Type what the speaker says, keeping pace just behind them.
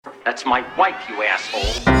That's my wife, you asshole.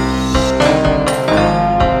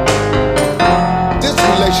 This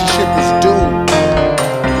relationship is doomed.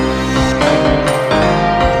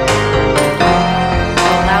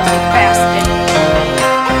 Lousy bastard.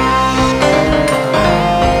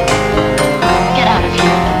 Get out of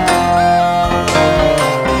here.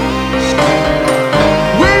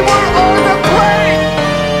 We were on the plane!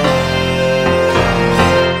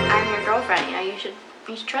 I'm your girlfriend. You know, you should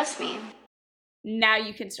trust me. Now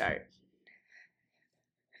you can start.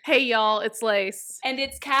 Hey y'all, it's Lace. And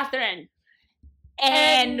it's Catherine.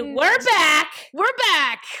 And we're back. We're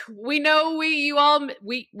back. We know you all,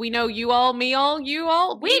 me all, you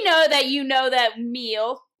all. We know that you know that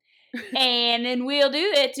meal. And then we'll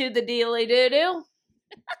do it to the dealy doo-doo.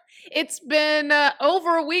 It's been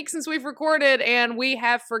over a week since we've recorded, and we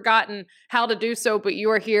have forgotten how to do so, but you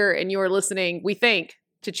are here and you are listening, we think,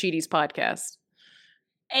 to Cheaties Podcast.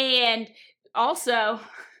 And also,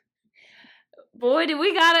 boy, do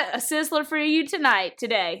we got a sizzler for you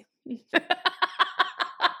today.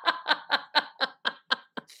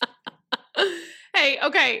 Hey,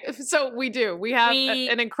 okay, so we do. We have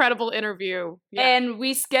an incredible interview. Yeah. And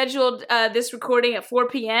we scheduled this recording at 4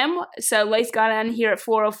 p.m. So Lace got on here at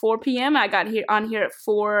 4:04 p.m. I got on here at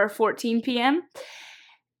 4:14 p.m.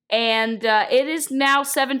 And it is now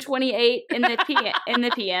 7:28 in the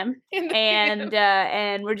p.m.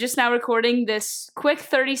 And we're just now recording this quick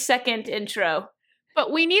 30-second intro.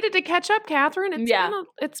 But we needed to catch up, Catherine.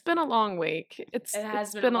 It's been a long week. It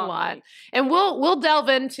has been a lot, week. And we'll delve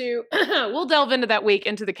into that week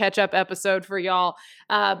into the catch up episode for y'all.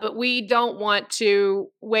 But we don't want to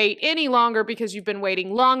wait any longer because you've been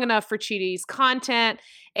waiting long enough for Cheaties content,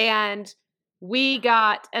 and we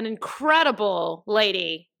got an incredible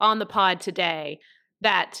lady on the pod today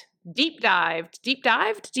that deep dove.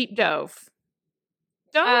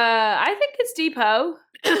 I think it's Depot.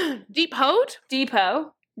 Deep-hoed?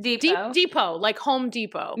 Depot, like Home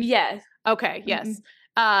Depot. Yes. Okay, yes.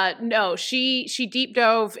 Mm-hmm. No, she deep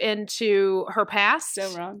dove into her past.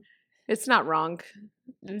 So wrong. It's not wrong.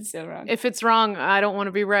 It's so wrong. If it's wrong, I don't want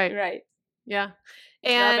to be right. Right. Yeah.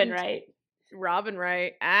 And Robin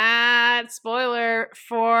Wright. Spoiler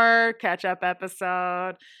for catch-up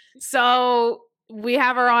episode. So we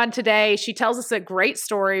have her on today. She tells us a great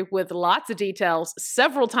story with lots of details.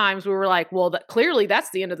 Several times we were like, well, clearly that's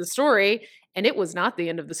the end of the story. And it was not the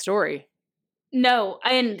end of the story. No.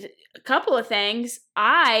 And a couple of things.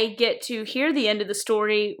 I get to hear the end of the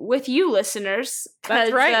story with you listeners.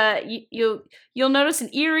 That's right. You'll notice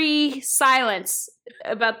an eerie silence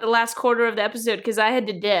about the last quarter of the episode because I had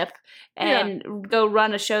to dip and go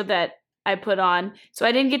run a show that I put on. So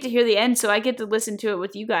I didn't get to hear the end, so I get to listen to it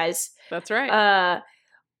with you guys. That's right.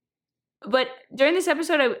 But during this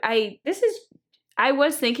episode, I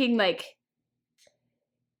was thinking, like,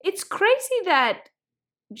 it's crazy that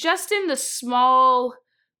just in the small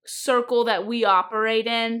circle that we operate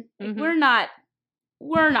in, mm-hmm. we're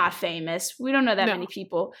not famous. We don't know that many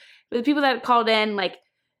people. But the people that called in, like,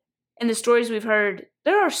 and the stories we've heard,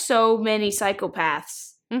 there are so many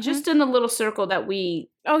psychopaths mm-hmm. just in the little circle that we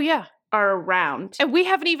are around. And we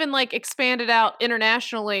haven't even, like, expanded out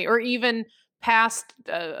internationally or even past,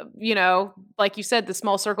 like you said, the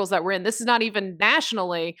small circles that we're in. This is not even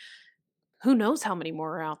nationally. Who knows how many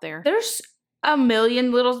more are out there? There's a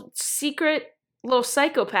million little secret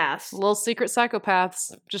psychopaths. Little secret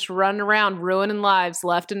psychopaths just running around, ruining lives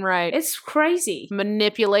left and right. It's crazy.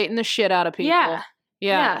 Manipulating the shit out of people.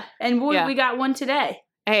 Yeah. And we got one today.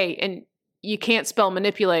 Hey, and you can't spell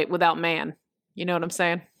manipulate without man. You know what I'm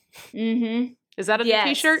saying? Mm-hmm. Is that a new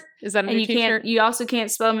t-shirt? Is that a new t-shirt? You also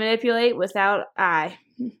can't spell manipulate without I.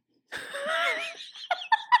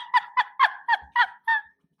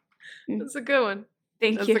 That's a good one.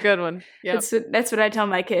 Thank you. That's a good one. Yeah. That's what I tell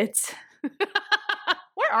my kids.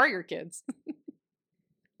 Where are your kids?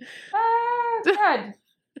 Good. I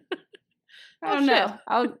don't know.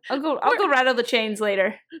 I'll go rattle the chains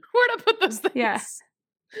later. Where'd I put those things? Yes.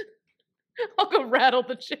 I'll go rattle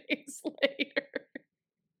the chains later.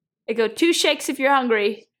 I go 2 shakes if you're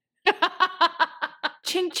hungry.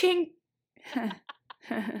 Ching ching.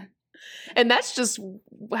 And that's just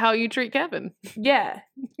how you treat Kevin. Yeah.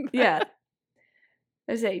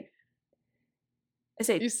 I say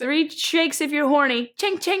 3 shakes if you're horny.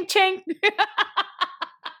 Ching ching ching.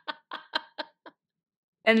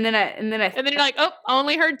 And then you're like, oh, I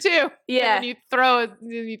only heard 2. Yeah. And then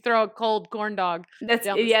you throw a cold corn dog. That's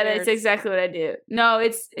exactly what I do. No,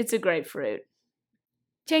 it's a grapefruit.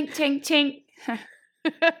 Ching ching ching.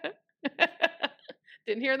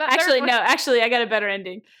 Didn't hear that. Actually, I got a better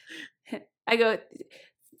ending. I go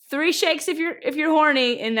 3 shakes if you're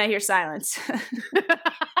horny, and I hear silence.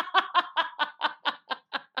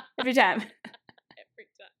 Every time.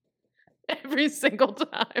 Every single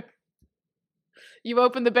time. You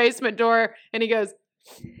open the basement door and he goes,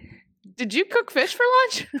 "Did you cook fish for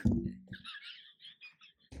lunch?"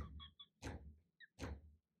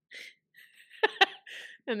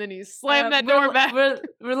 And then you slam that door back.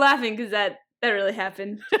 We're laughing because that really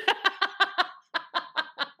happened.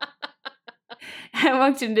 I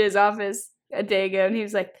walked into his office a day ago and he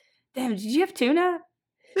was like, "Damn, did you have tuna?"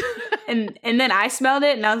 and then I smelled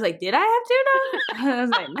it and I was like, "Did I have tuna?" And I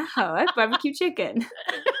was like, "No, that's barbecue chicken."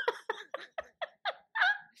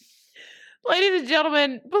 Ladies and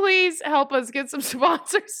gentlemen, please help us get some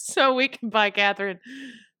sponsors so we can buy Catherine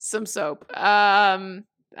some soap.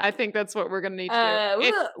 I think that's what we're going to need to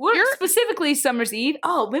do. We're specifically Summer's Eve.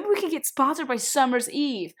 Oh, maybe we could get sponsored by Summer's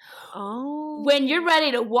Eve. Oh. When you're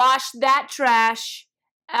ready to wash that trash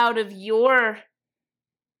out of your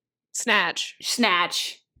Snatch.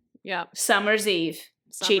 Yeah. Summer's Eve.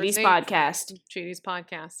 Cheaties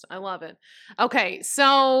podcast. I love it. Okay,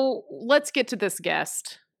 so let's get to this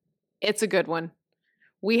guest. It's a good one.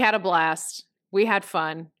 We had a blast. We had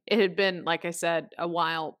fun. It had been, like I said, a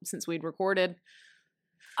while since we'd recorded.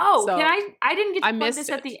 Oh, so I didn't get to plug this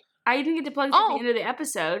at the end of the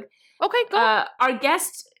episode. Okay, go. Our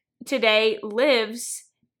guest today lives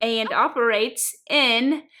and operates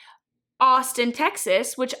in Austin,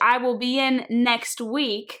 Texas, which I will be in next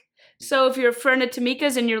week. So if you're a friend of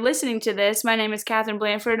Tamika's and you're listening to this, my name is Catherine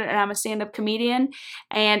Blanford and I'm a stand-up comedian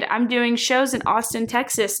and I'm doing shows in Austin,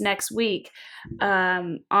 Texas next week.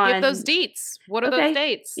 Give those dates. What are those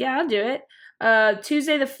dates? Yeah, I'll do it.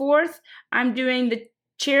 Tuesday the 4th, I'm doing the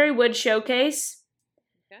Cherrywood Showcase.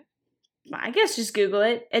 Okay. I guess just Google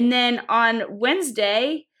it. And then on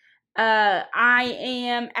Wednesday, I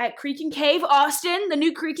am at Creek and Cave Austin, the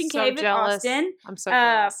new Creek and Cave in Austin. I'm so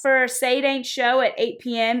jealous. For Say It Ain't show at 8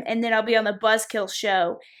 p.m. And then I'll be on the Buzzkill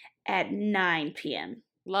show at 9 p.m.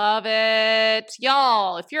 Love it.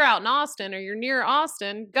 Y'all, if you're out in Austin or you're near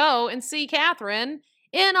Austin, go and see Catherine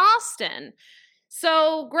in Austin.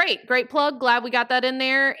 So great plug. Glad we got that in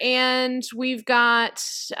there. And we've got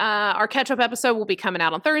our catch-up episode will be coming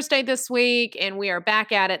out on Thursday this week, and we are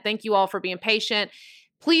back at it. Thank you all for being patient.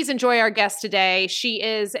 Please enjoy our guest today. She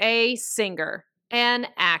is a singer, an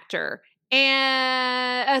actor,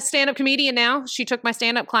 and a stand-up comedian now. She took my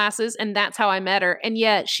stand-up classes, and that's how I met her. And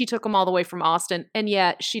yet she took them all the way from Austin, and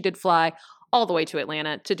yet she did fly all the way to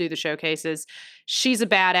Atlanta to do the showcases. She's a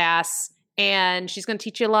badass. And she's going to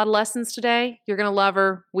teach you a lot of lessons today. You're going to love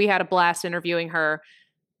her. We had a blast interviewing her.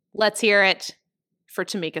 Let's hear it for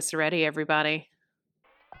Tamika Soretti, everybody.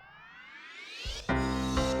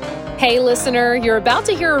 Hey, listener, you're about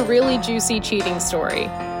to hear a really juicy cheating story.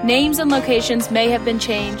 Names and locations may have been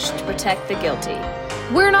changed to protect the guilty.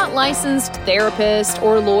 We're not licensed therapists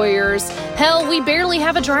or lawyers. Hell, we barely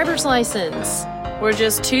have a driver's license. We're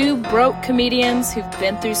just two broke comedians who've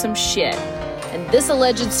been through some shit. And this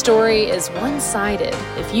alleged story is one-sided.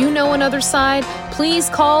 If you know another side, please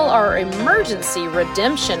call our emergency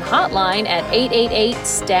redemption hotline at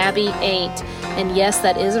 888-STABBY-8. And yes,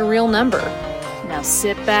 that is a real number. Now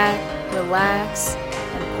sit back, relax,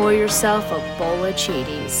 and pour yourself a bowl of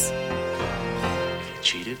Cheaties. If you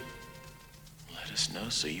cheated, let us know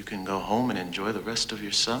so you can go home and enjoy the rest of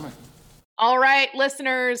your summer. All right,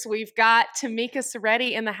 listeners, we've got Tamika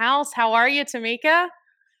Soretti in the house. How are you, Tamika?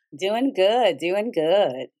 Doing good.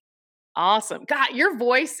 Awesome. God, your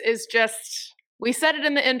voice is just, we said it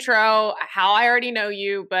in the intro, how I already know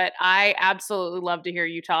you, but I absolutely love to hear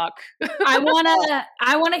you talk. I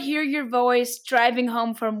want to hear your voice driving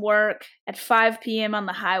home from work at 5 p.m. on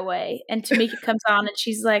the highway. And Tamika comes on and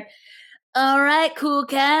she's like, "All right, cool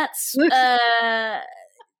cats.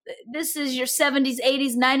 This is your 70s,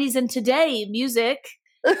 80s, 90s, and today music."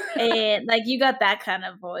 And like, you got that kind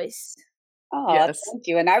of voice. Oh, yes. Thank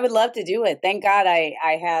you. And I would love to do it. Thank God I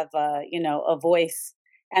have, a voice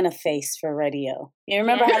and a face for radio. You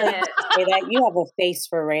remember how they say that? You have a face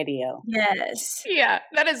for radio. Yes. Yeah,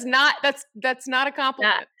 that's not a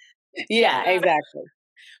compliment. Yeah, exactly.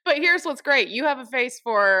 But here's what's great. You have a face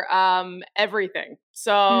for everything.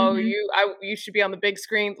 So you should be on the big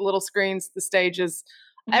screen, the little screens, the stages.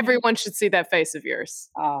 Everyone should see that face of yours.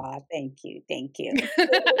 Oh, thank you.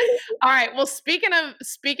 All right. Well, speaking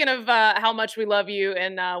of how much we love you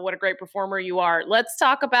and what a great performer you are, let's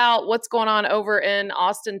talk about what's going on over in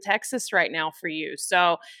Austin, Texas right now for you.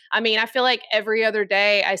 So, I mean, I feel like every other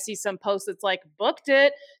day I see some post that's like, booked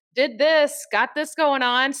it, did this, got this going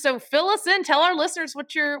on. So fill us in. Tell our listeners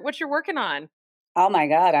what you're working on. Oh my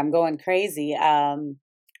God, I'm going crazy.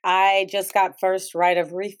 I just got first right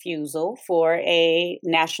of refusal for a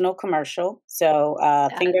national commercial. So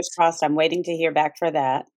fingers crossed, I'm waiting to hear back for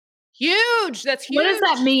that. Huge. That's huge. What does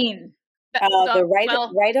that mean? The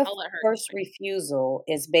right of first refusal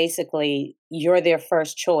is basically you're their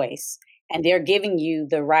first choice, and they're giving you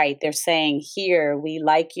the right. They're saying, here, we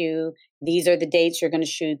like you. These are the dates you're going to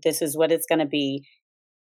shoot. This is what it's going to be.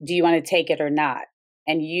 Do you want to take it or not?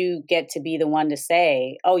 And you get to be the one to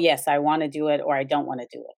say, oh, yes, I want to do it, or I don't want to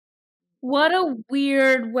do it. What a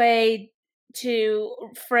weird way to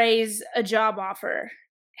phrase a job offer.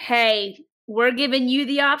 Hey, we're giving you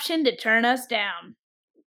the option to turn us down.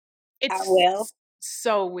 It's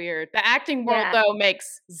so weird. The acting world, though,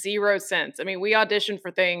 makes zero sense. I mean, we audition for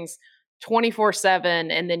things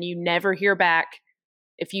 24/7, and then you never hear back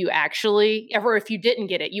if you if you didn't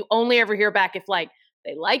get it. You only ever hear back if, like,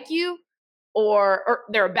 they like you, or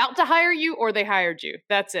they're about to hire you, or they hired you.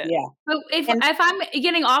 That's it. Yeah. But if I'm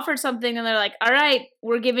getting offered something and they're like, all right,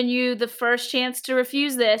 we're giving you the first chance to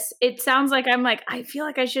refuse this, it sounds like I'm like, I feel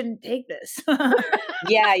like I shouldn't take this.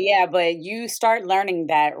 Yeah. But you start learning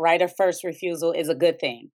that right of first refusal is a good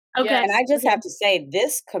thing. Okay. And I just have to say,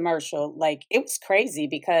 this commercial, like, it was crazy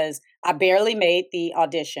because I barely made the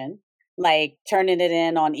audition. Like, turning it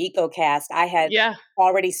in on EcoCast, I had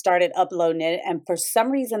already started uploading it. And for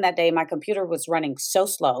some reason that day, my computer was running so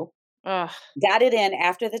slow. Got it in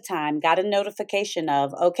after the time, got a notification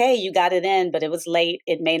of, okay, you got it in, but it was late.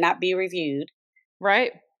 It may not be reviewed.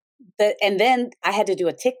 Right. And then I had to do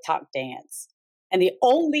a TikTok dance. And the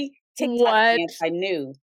only TikTok dance I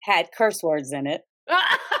knew had curse words in it.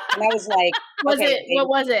 And I was like, what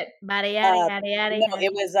was it? No,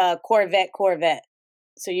 it was Corvette.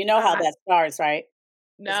 So you know how that starts, right?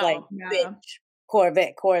 No. It's like, bitch,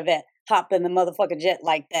 Corvette, hop in the motherfucking jet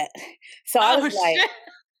like that. So I was like,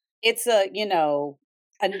 it's a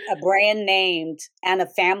brand named and a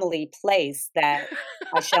family place that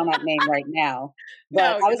I shall not name right now.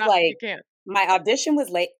 But I was like, my audition was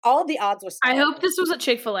late. All the odds were stacked. I hope this was a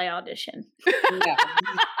Chick-fil-A audition. No.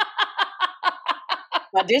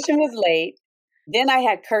 Audition was late. Then I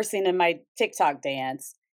had cursing in my TikTok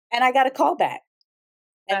dance, and I got a call back.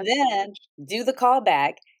 And then do the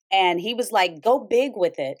callback, and he was like, go big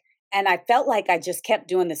with it. And I felt like I just kept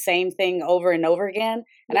doing the same thing over and over again.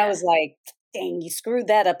 And I was like, dang, you screwed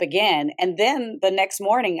that up again. And then the next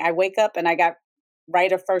morning I wake up and I got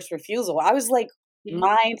right of first refusal. I was like,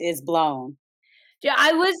 mind is blown. Yeah,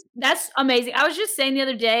 that's amazing. I was just saying the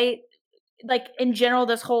other day, like, in general,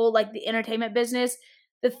 this whole, like, the entertainment business,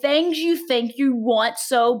 the things you think you want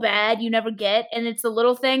so bad, you never get. And it's the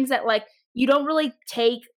little things that, like, you don't really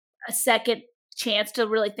take a second chance to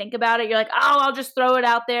really think about it. You're like, oh, I'll just throw it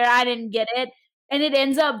out there. I didn't get it. And it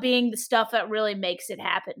ends up being the stuff that really makes it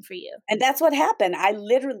happen for you. And that's what happened. I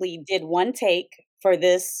literally did one take for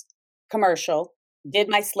this commercial, did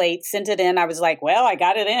my slate, sent it in. I was like, well, I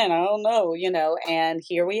got it in. I don't know, and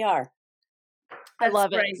here we are. I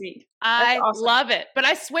love it. I love it. But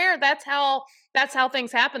I swear that's how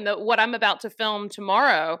things happen. What I'm about to film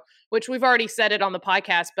tomorrow, which we've already said it on the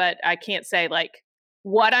podcast, but I can't say like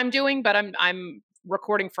what I'm doing, but I'm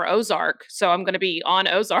recording for Ozark. So I'm going to be on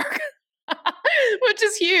Ozark, which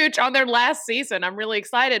is huge, on their last season. I'm really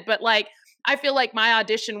excited. But like, I feel like my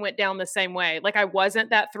audition went down the same way. Like, I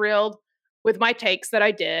wasn't that thrilled with my takes that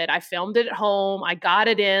I did. I filmed it at home. I got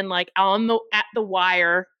it in like at the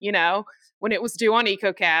wire, when it was due on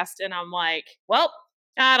EcoCast. And I'm like, well,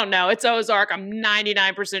 I don't know. It's Ozark. I'm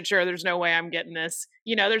 99% sure there's no way I'm getting this.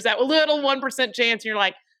 There's that little 1% chance. And you're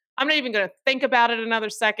like, I'm not even going to think about it another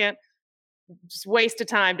second. Just waste of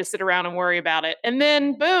time to sit around and worry about it. And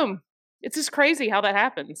then boom, it's just crazy how that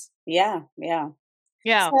happens. Yeah. Yeah.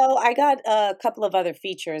 So I got a couple of other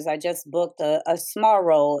features. I just booked a small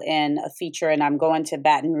role in a feature, and I'm going to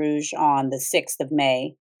Baton Rouge on the 6th of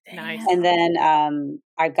May. Nice. And then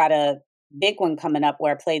I've got a big one coming up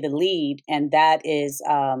where I play the lead, and that is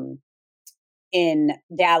in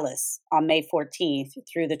Dallas on May 14th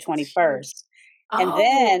through the 21st. And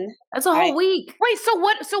then that's a whole week. Wait,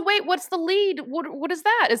 what's the lead? What is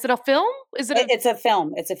that? Is it a film? It's a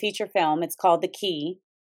film. It's a feature film. It's called The Key.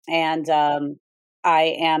 And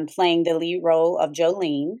I am playing the lead role of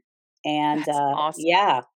Jolene. And that's awesome.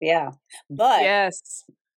 Yeah. But yes,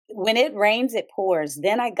 when it rains, it pours.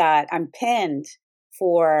 Then I'm pinned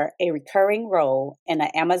for a recurring role in an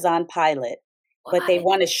Amazon pilot, but they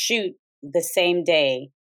want to shoot the same day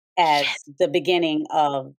as the beginning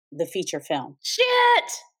of the feature film. Shit.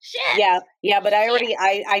 Yeah. But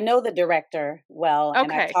I know the director well,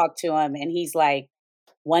 and I talked to him, and he's like,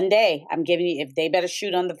 one day I'm giving you, if they better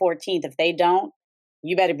shoot on the 14th, if they don't,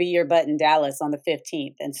 you better be your butt in Dallas on the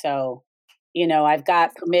 15th. And so, I've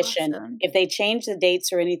got permission. Awesome. If they change the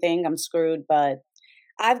dates or anything, I'm screwed, but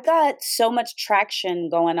I've got so much traction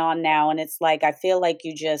going on now, and it's like I feel like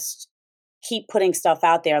you just keep putting stuff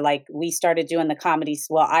out there. Like we started doing the comedy.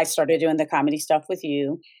 Well, I started doing the comedy stuff with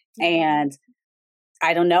you, and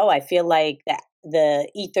I don't know. I feel like that the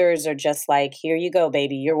ethers are just like, here you go,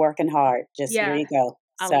 baby. You're working hard. Just here you go.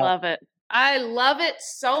 So. I love it. I love it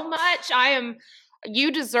so much.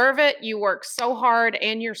 You deserve it. You work so hard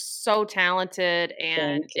and you're so talented.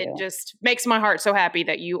 And it just makes my heart so happy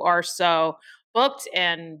that you are so booked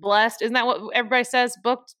and blessed. Isn't that what everybody says?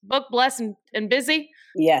 Booked, blessed, and busy?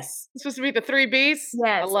 Yes. It's supposed to be the 3 Bs?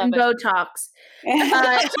 Yes, I love and it. Botox.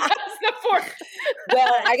 That's the 4th.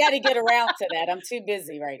 Well, I got to get around to that. I'm too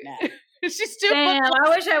busy right now. She's too Damn, I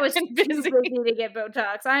wish I was too busy to get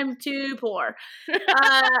Botox. I'm too poor.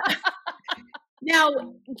 Now,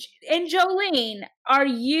 and Jolene,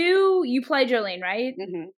 you play Jolene, right?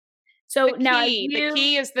 Mm-hmm. So now the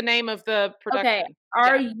Key is the name of the production. Okay.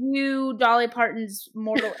 Are you Dolly Parton's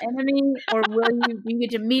mortal enemy, or do you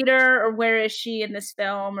get to meet her, or where is she in this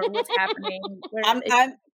film, or what's happening?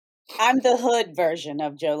 I'm the hood version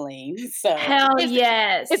of Jolene. So hell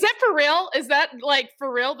yes. Is that for real? Is that like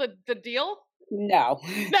for real the deal? No.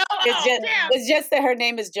 It's just that her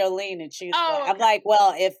name is Jolene, and she's. Okay. I'm like,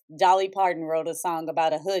 well, if Dolly Parton wrote a song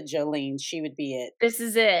about a hood Jolene, she would be it. This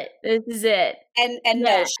is it. And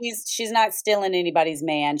no, she's not stealing anybody's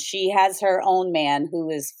man. She has her own man who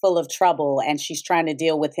is full of trouble, and she's trying to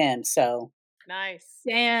deal with him. So nice.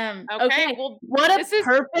 Damn. Okay. Well, what a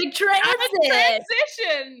perfect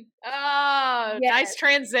transition. Nice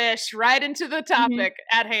transition right into the topic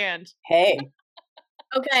at hand. Hey.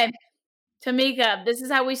 Okay. Tamika, this is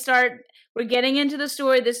how we start. We're getting into the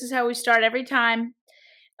story. This is how we start every time.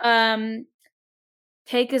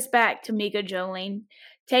 Take us back, Tamika Jolene.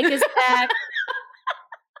 Take us back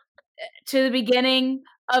to the beginning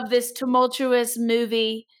of this tumultuous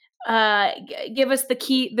movie. Give us the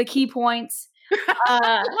key points.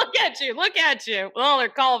 Look at you. Well, they're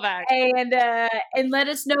callback. And let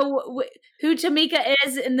us know who Tamika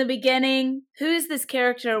is in the beginning. Who is this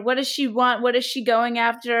character? What does she want? What is she going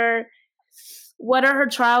after? What are her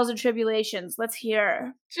trials and tribulations? Let's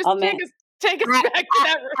hear. Just take us back to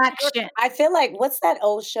that action. I feel like, what's that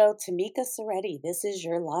old show? Tamika Soretti, This Is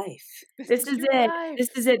Your Life. This is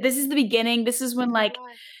it. This is the beginning. This is when like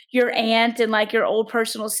your aunt and like your old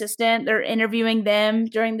personal assistant, they're interviewing them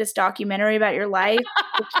during this documentary about your life.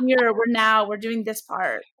 We're doing this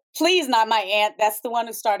part. Please, not my aunt. That's the one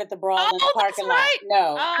who started the brawl in the parking lot.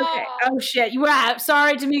 No. Okay. Oh shit.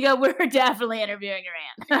 Sorry, Tamika. We're definitely interviewing your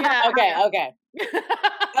aunt. Yeah. Okay.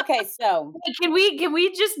 Okay. So can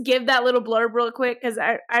we just give that little blurb real quick? Because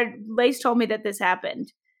Lace told me that this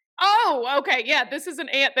happened. Oh, okay. Yeah, this is an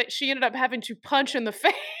aunt that she ended up having to punch in the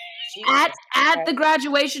face. At the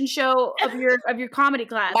graduation show of your comedy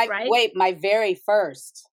class, right? Wait, my very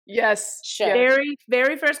first show. Very,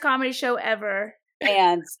 very first comedy show ever.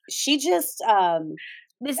 And she just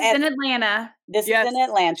this is in Atlanta. This is in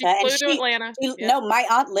Atlanta. She flew to Atlanta. No, my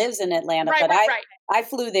aunt lives in Atlanta, but I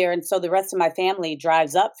flew there, and so the rest of my family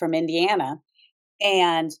drives up from Indiana.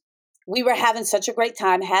 And we were having such a great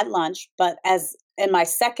time, had lunch, but as in my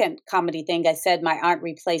second comedy thing, I said my aunt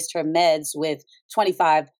replaced her meds with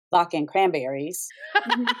 25 vodka and cranberries.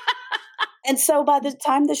 And so by the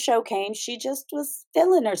time the show came, she just was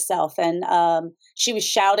feeling herself. And she was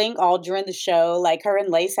shouting all during the show. Like her and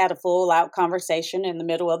Lace had a full out conversation in the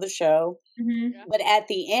middle of the show. Mm-hmm. Yeah. But at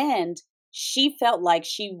the end, she felt like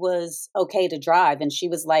she was okay to drive. And she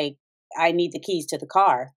was like, I need the keys to the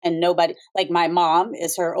car. And nobody, like my mom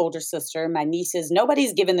is her older sister. My nieces,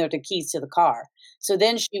 nobody's giving her the keys to the car. So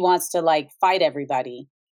then she wants to like fight everybody.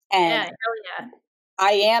 And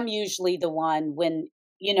I am usually the one when,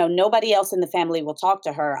 nobody else in the family will talk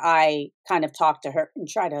to her. I kind of talk to her and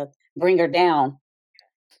try to bring her down.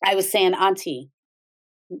 I was saying, Auntie,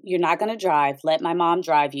 you're not going to drive. Let my mom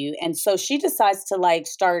drive you. And so she decides to like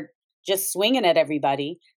start just swinging at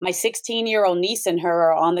everybody. My 16-year-old niece and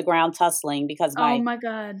her are on the ground tussling because my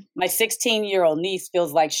 16-year-old niece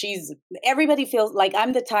feels like everybody feels like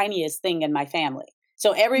I'm the tiniest thing in my family.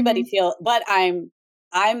 So everybody feels, but I'm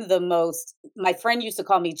the most, my friend used to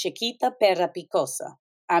call me Chiquita Perra Picosa.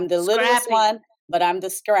 I'm the littlest one, but I'm the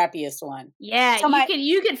scrappiest one. Yeah, so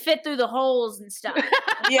you can fit through the holes and stuff.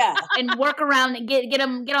 Yeah. And work around and get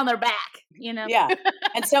on their back, Yeah.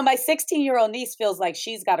 And so my 16-year-old niece feels like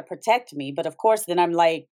she's got to protect me. But of course, then I'm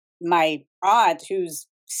like, my aunt who's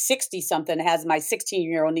 60-something has my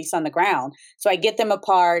 16-year-old niece on the ground. So I get them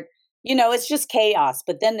apart. It's just chaos.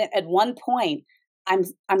 But then at one point, I'm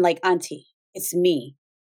like, Auntie, it's me.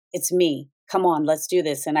 It's me. Come on, let's do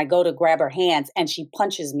this. And I go to grab her hands and she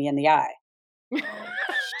punches me in the eye.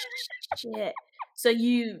 Shit. So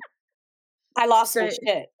you, I lost my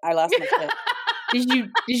shit. I lost my shit.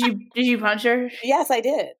 Did you punch her? Yes, I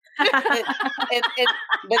did.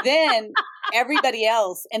 But then everybody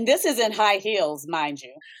else, and this is in high heels, mind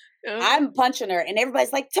you. I'm punching her, and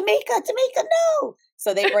everybody's like, Tamika, no.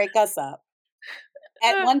 So they break us up.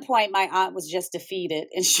 At one point, my aunt was just defeated,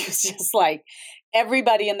 and she was just like,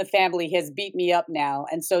 everybody in the family has beat me up now.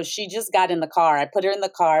 And so she just got in the car. I put her in the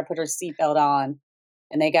car, put her seatbelt on,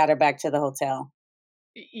 and they got her back to the hotel.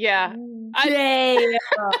 Yeah. That's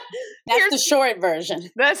the short version.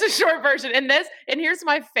 That's the short version. And here's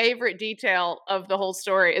my favorite detail of the whole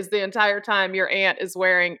story is the entire time your aunt is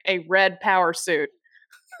wearing a red power suit.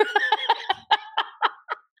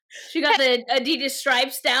 She got the Adidas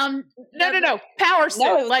stripes down. No. Power suit.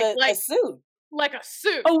 No, it was a suit. Like a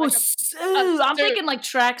suit. Oh, like a suit. I'm thinking like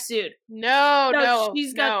tracksuit. No.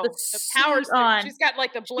 She's got the power suit on. She's got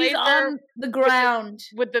like the blazer. She's on the ground.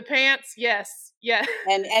 With the pants. Yes. Yeah.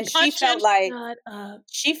 And she felt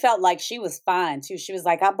like she was fine too. She was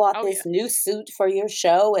like, I bought this new suit for your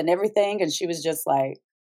show and everything. And she was just like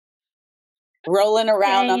rolling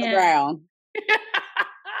around on the ground.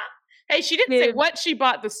 Hey, she didn't say what she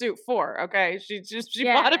bought the suit for. Okay, she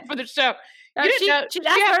bought it for the show. That's her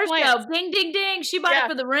show. Ding, ding, ding. She bought it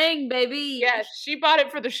for the ring, baby. Yeah, she bought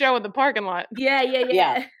it for the show in the parking lot.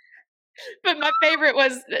 Yeah. But my favorite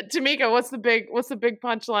was Tamika. What's the big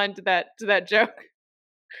punchline to that joke?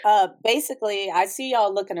 Basically, I see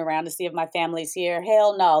y'all looking around to see if my family's here.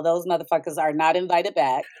 Hell no, those motherfuckers are not invited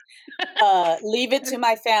back. Leave it to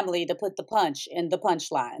my family to put the punch in the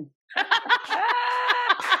punchline.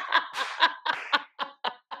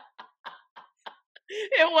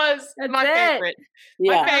 It was my favorite.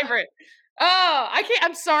 Yeah. My favorite. Oh,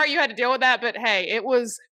 I'm sorry you had to deal with that, but hey, it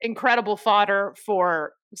was incredible fodder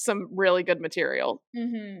for some really good material.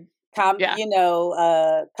 Mm-hmm.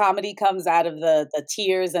 Comedy comes out of the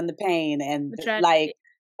tears and the pain and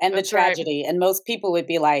the tragedy. And most people would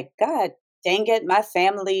be like, God dang it, my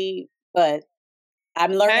family. But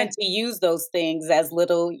I'm learning to use those things as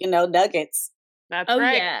little, nuggets. That's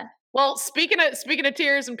right. Yeah. Well, speaking of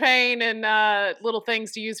tears and pain and little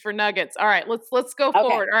things to use for nuggets. All right, let's go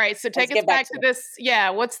forward. All right, so take us back to this.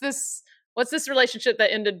 Yeah, what's this relationship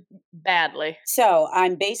that ended badly? So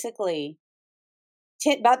I'm basically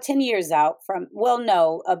about 10 years out from,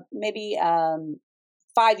 maybe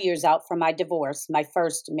 5 years out from my divorce, my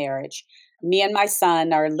first marriage. Me and my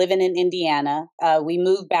son are living in Indiana. We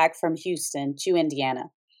moved back from Houston to Indiana.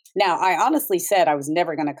 Now, I honestly said I was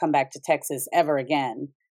never going to come back to Texas ever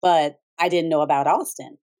again, but I didn't know about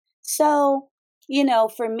Austin. So,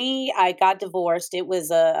 for me, I got divorced. It was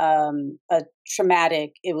a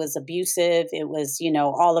traumatic, it was abusive, it was,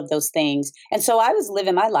 all of those things. And so I was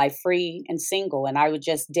living my life free and single, and I would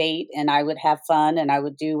just date and I would have fun and I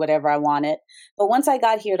would do whatever I wanted. But once I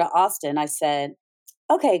got here to Austin, I said,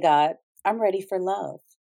 okay, God, I'm ready for love.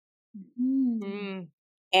 Mm-hmm.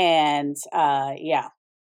 And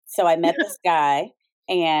so I met this guy.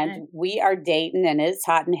 And we are dating, and it's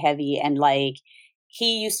hot and heavy. And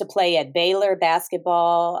he used to play at Baylor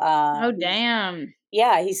basketball. Oh, damn.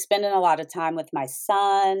 Yeah, he's spending a lot of time with my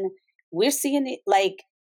son. We're seeing it,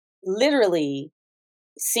 literally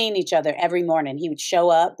seeing each other every morning. He would show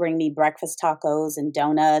up, bring me breakfast tacos and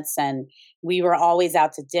donuts, and we were always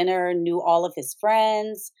out to dinner, knew all of his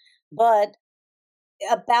friends. But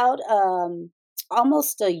about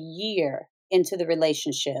almost a year into the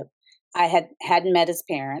relationship, I hadn't met his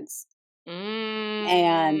parents,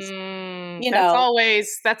 and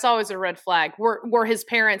that's always a red flag. Were his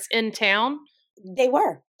parents in town? They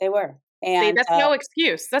were, and see, that's no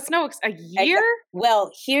excuse. That's a year.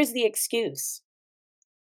 Well, here's the excuse: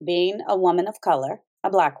 being a woman of color, a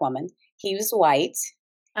Black woman. He was white,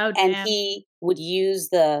 and he would use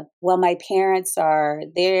my parents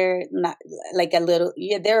they're not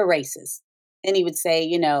they're racist. And he would say,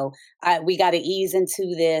 we got to ease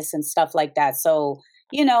into this and stuff like that. So,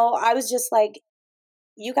 I was just like,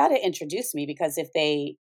 you got to introduce me, because if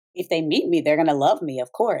they meet me, they're going to love me,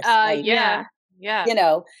 of course. Yeah.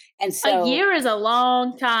 And so a year is a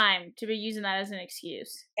long time to be using that as an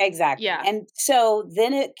excuse. Exactly. Yeah. And so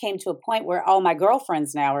then it came to a point where all my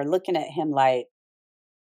girlfriends now are looking at him like,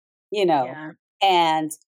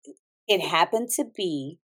 and it happened to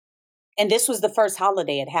be, and this was the first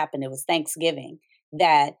holiday it happened. It was Thanksgiving,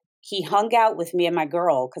 that he hung out with me and my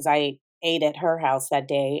girl, because I ate at her house that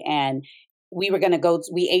day, and we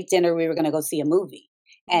ate dinner. We were going to go see a movie,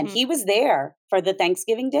 and he was there for the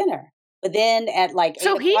Thanksgiving dinner. But then at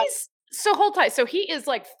hold tight. So he is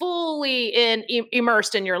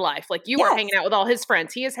immersed in your life. You are hanging out with all his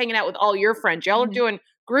friends. He is hanging out with all your friends. Y'all are doing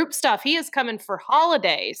group stuff. He is coming for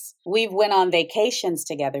holidays. We went on vacations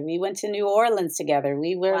together. We went to New Orleans together.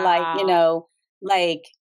 We were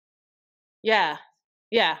yeah.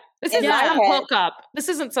 This isn't some hookup. This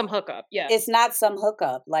isn't some hookup. Yeah. It's not some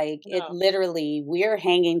hookup. It literally, we're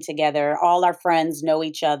hanging together. All our friends know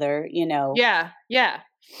each other, Yeah.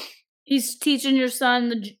 He's teaching your son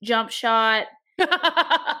the jump shot.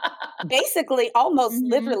 Basically, almost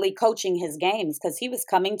literally coaching his games, because he was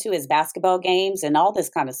coming to his basketball games and all this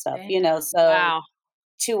kind of stuff, So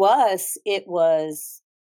to us,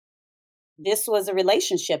 this was a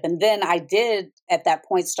relationship. And then I did at that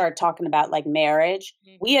point start talking about marriage.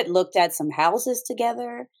 We had looked at some houses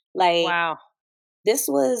together. This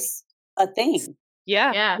was a thing.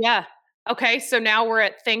 Yeah. Okay, so now we're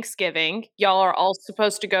at Thanksgiving. Y'all are all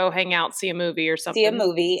supposed to go hang out, see a movie or something. See a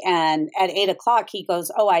movie. And at 8:00, he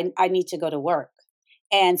goes, oh, I need to go to work.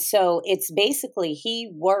 And so it's basically,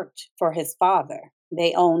 he worked for his father.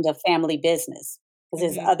 They owned a family business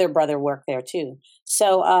because his other brother worked there too.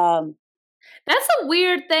 So that's a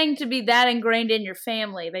weird thing to be that ingrained in your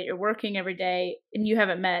family, that you're working every day and you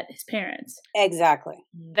haven't met his parents. Exactly.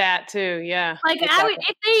 That too, yeah. Exactly.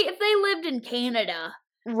 If they lived in Canada,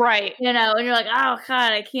 right, and you're like, oh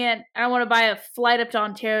God, I don't want to buy a flight up to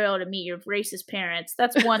Ontario to meet your racist parents.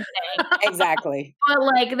 That's one thing. Exactly. But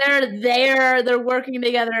they're there, they're working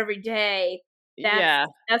together every day.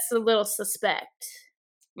 That's a little suspect.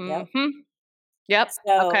 Mm-hmm. Yep.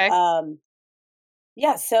 So, okay.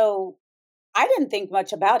 So I didn't think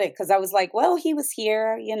much about it because I was like, well, he was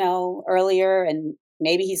here, earlier, and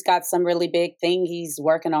maybe he's got some really big thing he's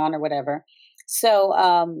working on or whatever.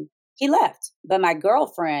 So he left. But my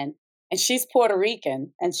girlfriend, and she's Puerto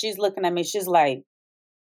Rican, and she's looking at me, she's like,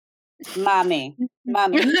 Mommy,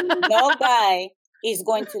 no guy is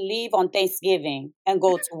going to leave on Thanksgiving and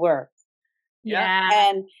go to work. Yeah.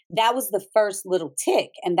 And that was the first little tick.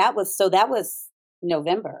 And that was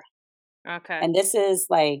November. Okay. And this is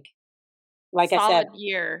like solid I said,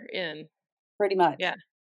 year in. Pretty much.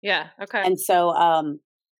 Yeah. Okay. And so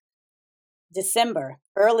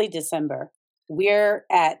early December, we're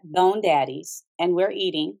at Bone Daddy's and we're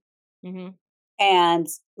eating. Mm-hmm. And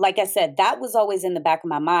like I said, that was always in the back of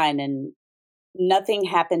my mind, and nothing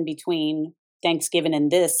happened between Thanksgiving and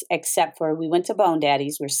this, except for we went to Bone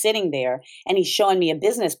Daddy's. We're sitting there and he's showing me a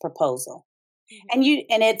business proposal. Mm-hmm.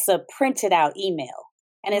 And it's a printed out email.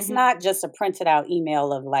 And it's not just a printed out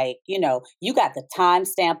email of you got the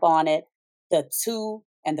timestamp on it, the to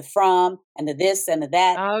and the from and the this and the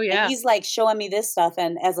that. Oh, yeah. And he's showing me this stuff.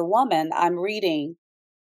 And as a woman, I'm reading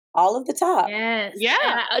all of the top. Yes.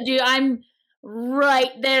 Yeah. Dude, I'm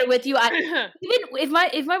right there with you. Even if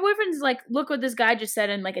my boyfriend's look what this guy just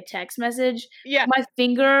said in a text message. Yeah. My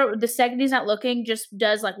finger, the second he's not looking, just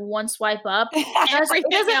does one swipe up. It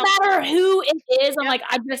doesn't matter who it is. I'm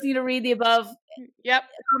I just need to read the above. Yep.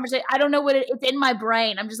 Conversation. I don't know what it's in my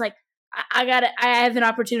brain. I'm just I have an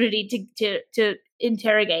opportunity to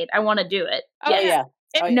interrogate. I want to do it. Oh yeah.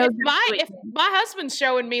 If my husband's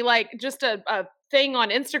showing me just a thing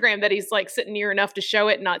on Instagram that he's sitting near enough to show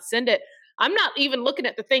it and not send it, I'm not even looking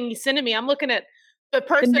at the thing he's sending me. I'm looking at the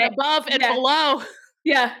person above and below.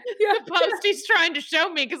 Yeah. The post he's trying to show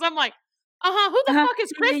me, because I'm who the fuck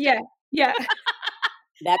is Kristen? Yeah.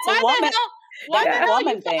 That's a woman. Why the hell are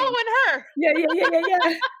you following her? Yeah.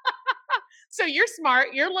 So you're smart.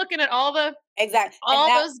 You're looking at all the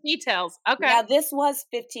those details. Okay. Now this was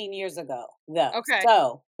 15 years ago, though. Okay.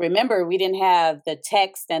 So remember, we didn't have the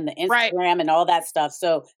text and the Instagram and all that stuff.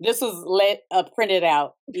 So this was a printed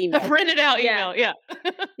out email. A printed out email. Yeah.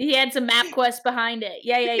 He had some MapQuest behind it.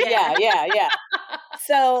 Yeah. Yeah.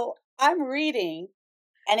 So I'm reading,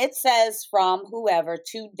 and it says from whoever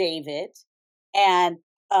to David, and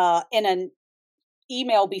in an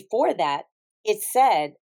email before that, it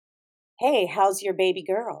said, hey, how's your baby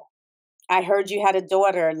girl? I heard you had a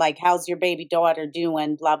daughter. How's your baby daughter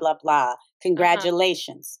doing? Blah, blah, blah.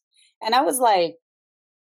 Congratulations. And I was like,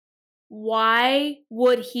 why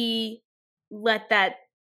would he let that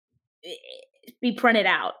be printed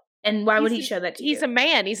out? And why would he show that to you? He's a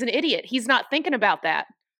man. He's an idiot. He's not thinking about that.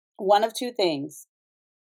 One of two things.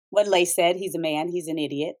 What Lay said, he's a man. He's an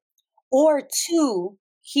idiot. Or two,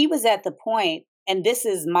 he was at the point, and this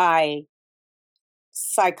is my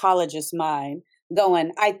psychologist mind,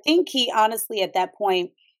 going, I think he honestly at that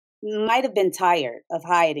point might have been tired of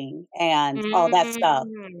hiding and all that stuff.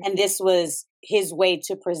 And this was his way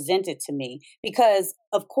to present it to me, because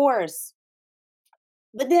of course,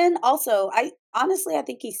 but then also I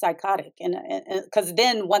think he's psychotic, and because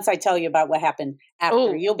then once I tell you about what happened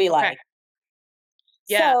after, you'll be like,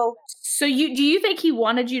 yeah. So do you think he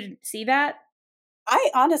wanted you to see that?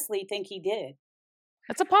 I honestly think he did.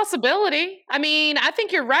 That's a possibility. I mean, I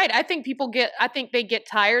think you're right. I think they get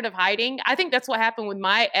tired of hiding. I think that's what happened with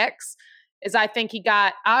my ex. Is I think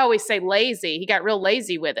I always say lazy. He got real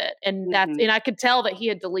lazy with it. And and I could tell that he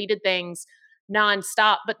had deleted things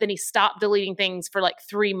nonstop, but then he stopped deleting things for like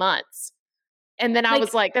 3 months. And then I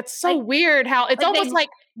was like, that's so weird how it's almost like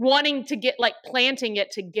wanting to get planting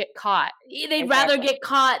it to get caught. They'd rather get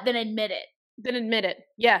caught than admit it.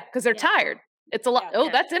 Yeah. Cause they're tired. It's a lot. Yeah, oh,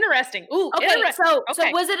 that's interesting. Ooh, okay. Interesting.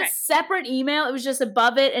 So was it a separate email? It was just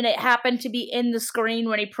above it, and it happened to be in the screen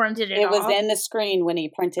when he printed it. It was in the screen when he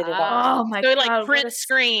printed it off. Oh my god! So print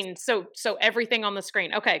screen. So everything on the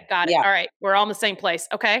screen. Okay, got it. All right, we're all in the same place.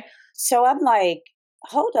 Okay. So I'm like,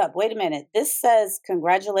 hold up, wait a minute. This says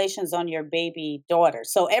congratulations on your baby daughter.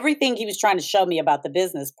 So everything he was trying to show me about the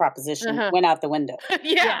business proposition went out the window.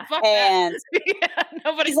 And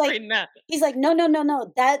nobody's reading that. He's like, no.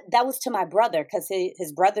 That was to my brother because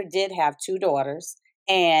his brother did have 2 daughters.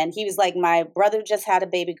 And he was like, my brother just had a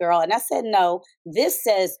baby girl. And I said, no, this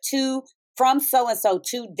says from so-and-so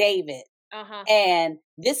to David. And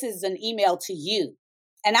this is an email to you.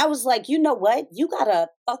 And I was like, you know what? You got a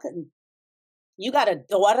daughter?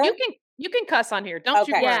 You can cuss on here. Don't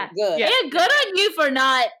you worry. Yeah, good. Yeah, good on you for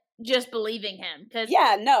not just believing him.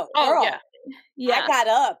 No. Oh, girl, yeah. I got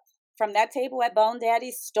up from that table at Bone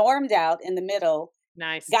Daddy, stormed out in the middle.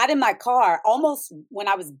 Nice. Got in my car, almost when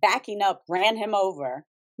I was backing up, ran him over.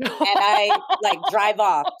 And I drive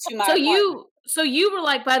off to my apartment. So you were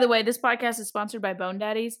like, by the way, this podcast is sponsored by Bone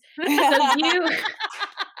Daddies. So you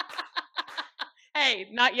Hey,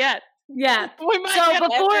 not yet. Yeah.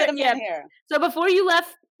 So before you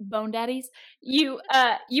left Bone Daddies, you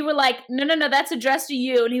were like, no, that's addressed to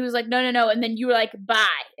you. And he was like, no. And then you were like, bye.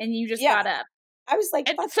 And you just got up. I was like,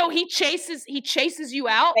 and so he chases you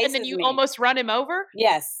out and then you almost run him over?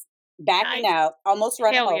 Yes. Backing out, almost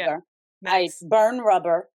run him over. Nice. I burn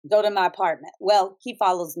rubber, go to my apartment. Well, he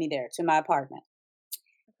follows me there to my apartment.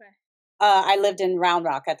 Okay. I lived in Round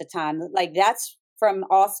Rock at the time. That's from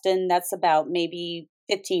Austin. That's about maybe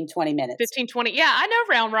 15, 20 minutes. 15, 20. Yeah, I know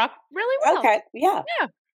Round Rock really well. Okay, yeah.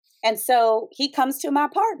 And so he comes to my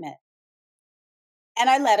apartment. And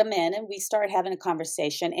I let him in and we start having a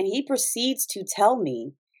conversation. And he proceeds to tell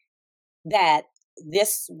me that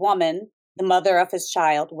this woman, the mother of his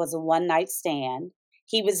child, was a one-night stand.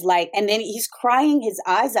 He was like, and then he's crying his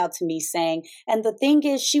eyes out to me saying, and the thing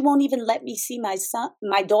is, she won't even let me see my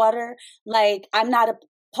daughter. I'm not a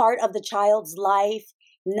part of the child's life.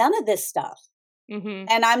 None of this stuff. Mm-hmm.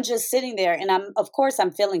 And I'm just sitting there and of course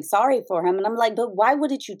I'm feeling sorry for him. And I'm like, but why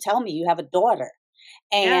wouldn't you tell me you have a daughter?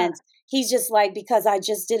 And he's just like, because I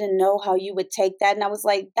just didn't know how you would take that. And I was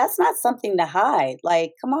like, that's not something to hide.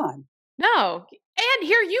 Come on. No. And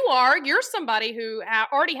here you are. You're somebody who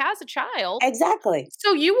already has a child. Exactly.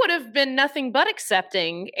 So you would have been nothing but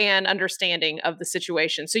accepting and understanding of the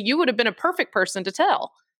situation. So you would have been a perfect person to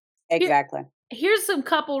tell. Exactly. Here's some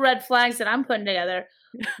couple red flags that I'm putting together.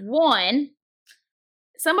 One,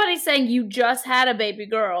 somebody's saying you just had a baby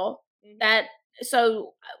girl.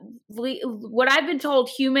 So what I've been told,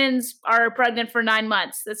 humans are pregnant for 9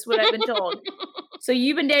 months. That's what I've been told. So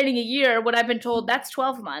you've been dating a year. What I've been told, that's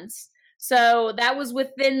 12 months. So that was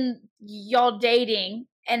within y'all dating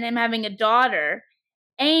and him having a daughter.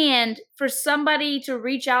 And for somebody to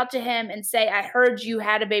reach out to him and say, I heard you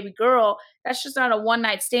had a baby girl, that's just not a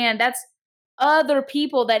one-night stand. That's other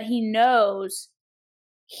people that he knows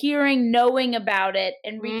knowing about it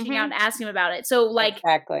and reaching out and asking him about it. So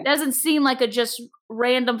it doesn't seem like a just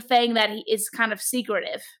random thing that he is kind of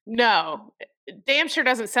secretive. No, damn sure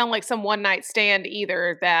doesn't sound like some one night stand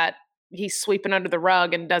either that he's sweeping under the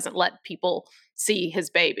rug and doesn't let people see his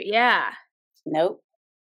baby. Yeah. Nope.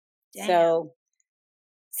 Damn.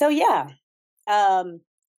 So yeah,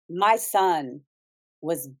 my son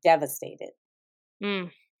was devastated.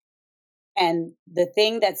 And the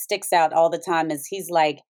thing that sticks out all the time is he's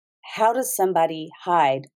like, how does somebody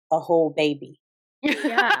hide a whole baby?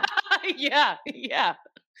 Yeah. yeah.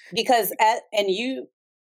 Because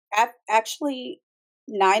actually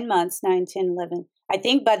 9 months, 9, 10, 11. I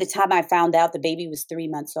think by the time I found out, the baby was 3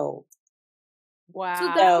 months old. Wow. So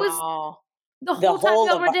that was the whole time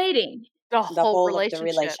y'all were dating. The whole relationship. Of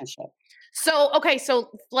the relationship. So, okay. So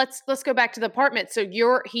let's go back to the apartment. So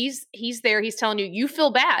he's there. He's telling you, you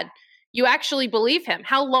feel bad. You actually believe him.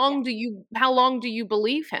 How long do you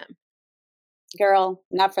believe him? Girl,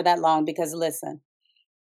 not for that long, because listen,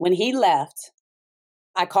 when he left,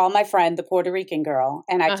 I called my friend, the Puerto Rican girl,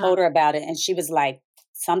 and I told her about it. And she was like,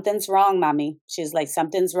 something's wrong, mommy. She's like,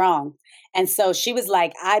 something's wrong. And so she was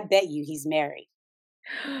like, I bet you he's married.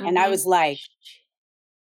 And I was like,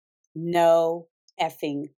 no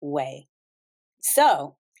effing way.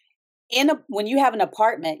 So when you have an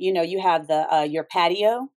apartment, you have your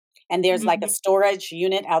patio, and there's like a storage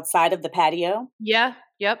unit outside of the patio. Yeah.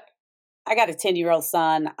 Yep. I got a 10-year-old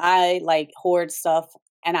son. I like hoard stuff,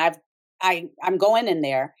 and I'm going in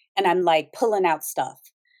there and I'm like pulling out stuff.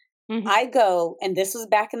 I go, and this was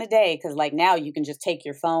back in the day, because like now you can just take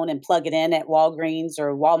your phone and plug it in at Walgreens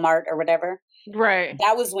or Walmart or whatever. Right.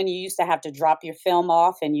 That was when you used to have to drop your film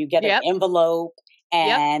off, and you get an envelope,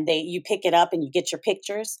 and you pick it up and you get your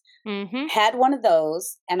pictures. Had one of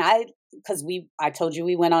those, and I told you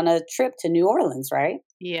we went on a trip to New Orleans, right?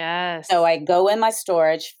 Yes. So I go in my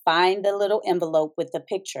storage, find the little envelope with the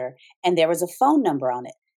picture, and there was a phone number on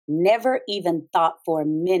it. Never even thought for a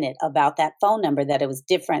minute about that phone number, that it was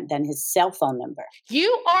different than his cell phone number.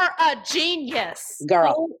 You are a genius.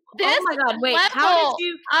 Girl. Oh my God. Wait, how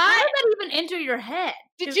did that even enter your head?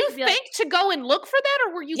 Did you think to go and look for that,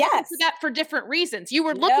 or were you looking for that for different reasons? You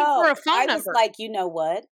were looking for a phone number. I was like, you know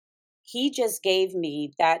what? He just gave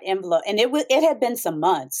me that envelope, and it had been some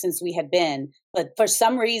months since we had been, but for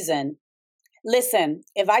some reason, listen,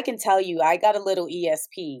 if I can tell you, I got a little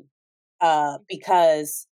ESP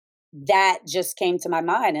because that just came to my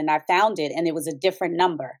mind, and I found it, and it was a different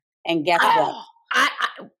number. And guess what?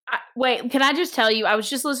 Wait, can I just tell you, I was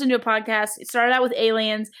just listening to a podcast. It started out with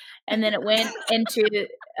aliens, and then it went into,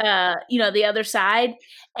 the other side.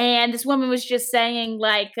 And this woman was just saying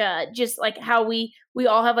just like how we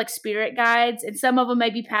all have like spirit guides, and some of them may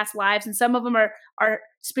be past lives, and some of them are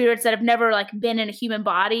spirits that have never like been in a human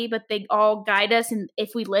body, but they all guide us. And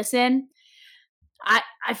if we listen,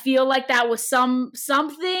 I feel like that was some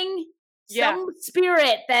spirit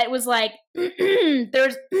that was like,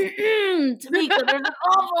 there's Tamika, there's an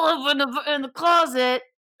envelope in the closet.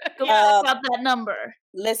 Go check out that number.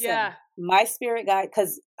 Listen, my spirit guide,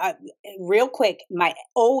 because real quick, my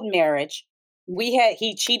old marriage,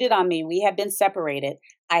 he cheated on me. We had been separated.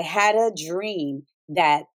 I had a dream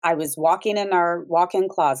that I was walking in our walk-in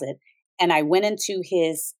closet, and I went into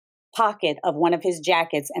his pocket of one of his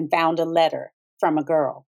jackets and found a letter from a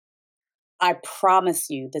girl. I promise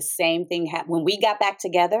you, the same thing happened. When we got back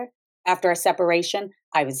together after our separation,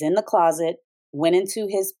 I was in the closet, went into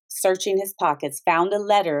searching his pockets, found a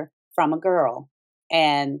letter from a girl,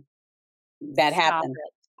 and that happened.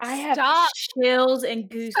 I have chills and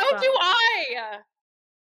goosebumps. So do I.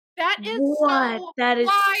 That is that is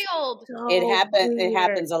wild. So it happens. weird. It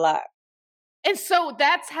happens a lot. And so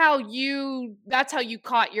that's how you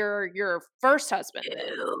caught your first husband.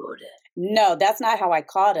 Dude. No, that's not how I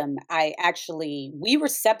caught him. We were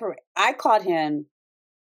separate. I caught him.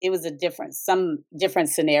 It was some different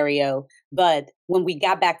scenario. But when we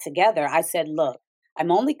got back together, I said, look,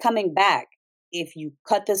 I'm only coming back if you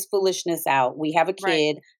cut this foolishness out. We have a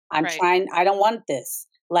kid. Right. I don't want this.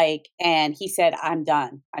 And he said, I'm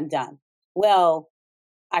done. Well,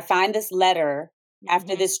 I find this letter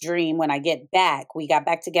after this dream. When I get back, we got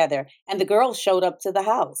back together, and the girl showed up to the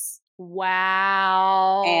house.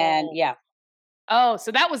 Wow. And oh,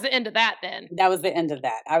 so that was the end of that then. That was the end of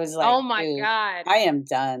that. I was like, oh my God, I am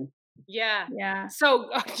done. Yeah. So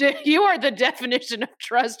you are the definition of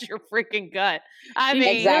trust your freaking gut. I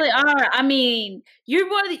mean, exactly. Really are. I mean, you're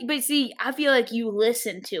one of the, but see, I feel like you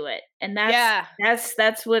listen to it, and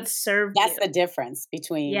that's what served. That's you. the difference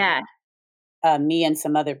between me and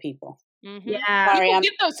some other people. Mm-hmm. Yeah, people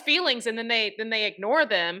get those feelings and then they ignore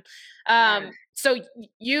them. So do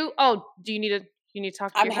you need to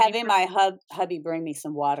talk to I'm having my hubby bring me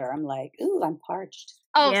some water. I'm like, ooh, I'm parched.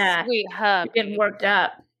 Oh, yeah. Sweet hub. You're getting worked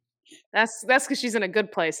up. That's because she's in a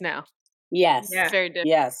good place now. Yes. Yeah. Very different.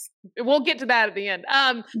 Yes. We'll get to that at the end.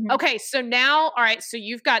 Okay, so now, all right, so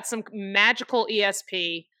you've got some magical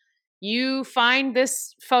ESP. You find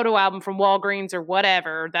this photo album from Walgreens or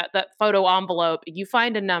whatever, that photo envelope. You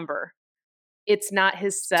find a number. It's not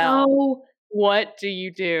his cell. So what do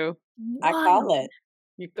you do? I call it.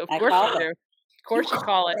 Of course you do. Of course you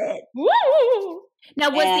call it. Woo!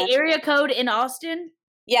 Now, was the area code in Austin?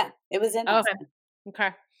 Yeah, it was in Austin. Okay.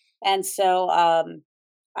 And so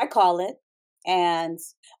I call it. And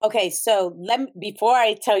okay, so before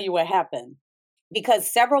I tell you what happened,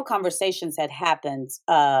 because several conversations had happened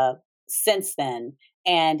since then.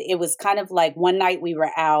 And it was kind of like one night we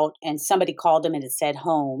were out and somebody called him and it said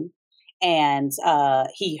home. And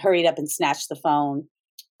he hurried up and snatched the phone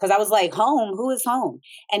because I was like, home? Who is home?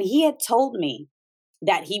 And he had told me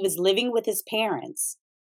that he was living with his parents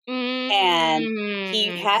and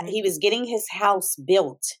he was getting his house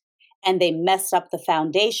built and they messed up the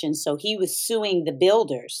foundation. So he was suing the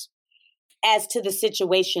builders as to the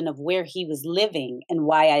situation of where he was living and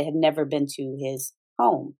why I had never been to his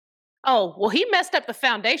home. Oh, well, he messed up the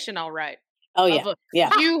foundation, all right. Oh, yeah.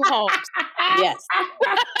 Few homes. Yes.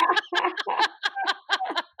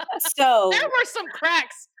 So there were some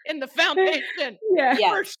cracks in the foundation. Yeah.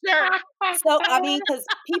 For sure. So, I mean, because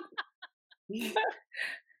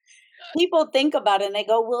people think about it and they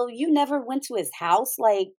go, well, you never went to his house,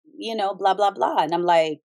 like, blah, blah, blah. And I'm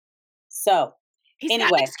like, so He's anyway,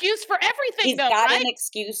 got an excuse for everything, he's though, got right? an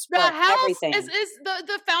excuse The for house everything. is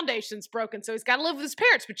the foundation's broken, so he's got to live with his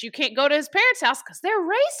parents, but you can't go to his parents' house because they're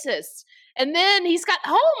racist. And then he's got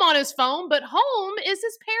home on his phone, but home is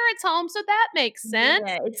his parents' home, so that makes sense.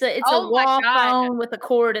 Yeah, it's a wall phone with a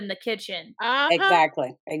cord in the kitchen.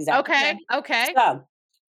 Exactly. Okay. So,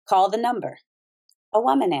 call the number. A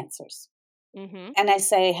woman answers. Mm-hmm. And I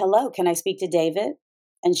say, hello, can I speak to David?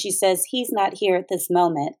 And she says, he's not here at this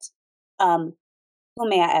moment. Who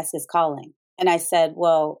may I ask is calling? And I said,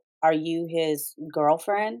 well, are you his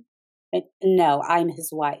girlfriend? No, I'm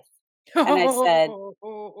his wife. And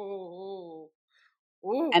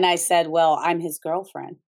I said, well, I'm his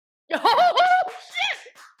girlfriend. Oh, shit!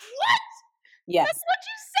 What? Yes. That's what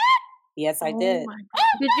you said? Yes, I did. My God.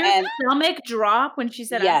 Did your stomach drop when she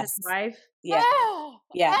said I'm his wife? Yeah.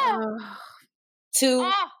 Yeah.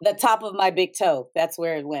 To the top of my big toe. That's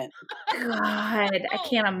where it went. God, I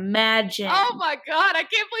can't imagine. Oh my God, I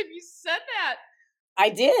can't believe you said that. I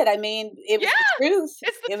did. I mean, it was the truth.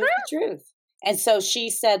 It was the truth. And so she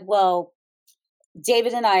said, well,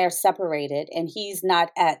 David and I are separated and he's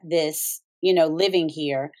not at this, living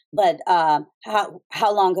here. But how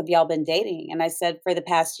long have y'all been dating? And I said, for the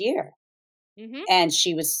past year. Mm-hmm. And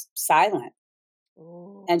she was silent.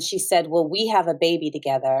 Ooh. And she said, well, we have a baby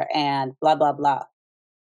together and blah, blah, blah.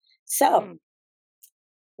 So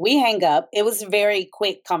we hang up. It was a very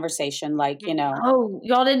quick conversation, Oh,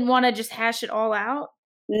 y'all didn't want to just hash it all out?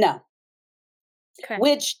 No. Okay.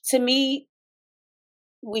 Which to me,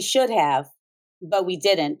 we should have, but we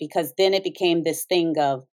didn't, because then it became this thing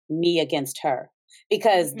of me against her.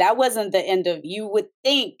 Because that wasn't the end of, you would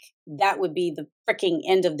think that would be the freaking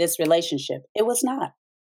end of this relationship. It was not.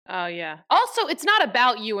 Oh, yeah. Also, it's not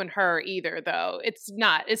about you and her either, though. It's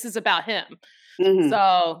not. This is about him. Mm-hmm.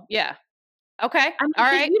 So, yeah. Okay. All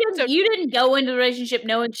right. You didn't go into the relationship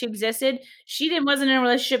knowing she existed. She wasn't in a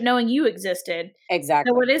relationship knowing you existed.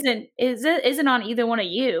 Exactly. So it isn't on either one of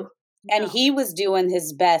you. And he was doing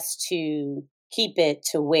his best to keep it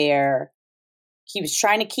to where he was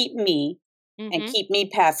trying to keep me and keep me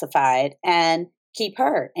pacified and keep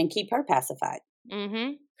her pacified.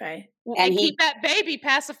 Mm-hmm. Okay. And keep that baby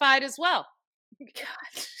pacified as well.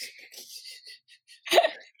 God.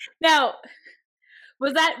 Now,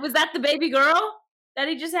 was that the baby girl that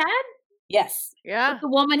he just had? Yes. Yeah. With the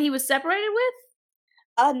woman he was separated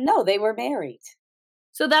with? No, they were married.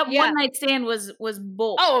 So that one night stand was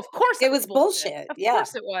bull. Oh, of course it was bullshit. Of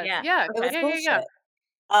course it was. Yeah. It was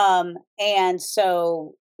bullshit. And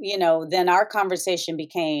so, then our conversation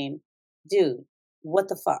became, dude, what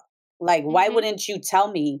the fuck? Like, why wouldn't you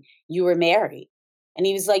tell me you were married? And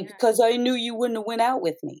he was like, because I knew you wouldn't have went out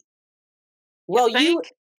with me. Well,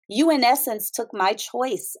 you in essence took my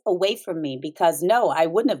choice away from me, because no, I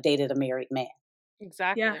wouldn't have dated a married man.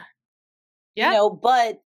 Exactly. Yeah.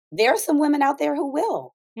 But there are some women out there who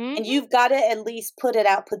will. Mm-hmm. And you've got to at least put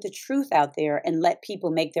the truth out there and let people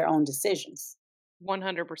make their own decisions.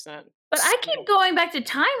 100%. But I keep going back to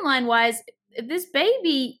timeline wise. This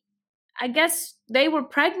baby, I guess they were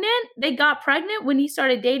pregnant. They got pregnant when he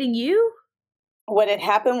started dating you. What had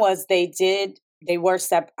happened was maybe they were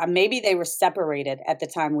separated at the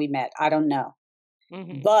time we met. I don't know.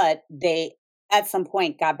 Mm-hmm. But they at some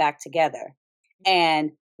point got back together,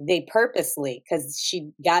 and they purposely, because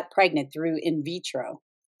she got pregnant through in vitro.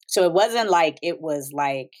 So it wasn't like it was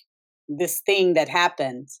like this thing that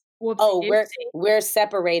happened. We're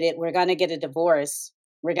separated. We're going to get a divorce.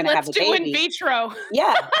 We're going to have a baby. Let's do in vitro.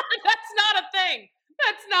 Yeah. That's not a thing.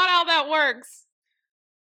 That's not how that works.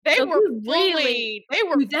 They were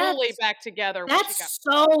fully back together. That's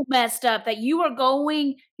so messed up that you're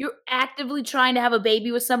actively trying to have a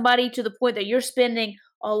baby with somebody to the point that you're spending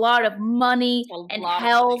a lot of money and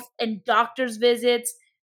health and doctor's visits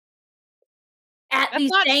at the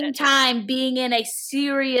same time being in a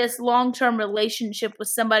serious long-term relationship with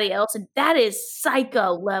somebody else. And that is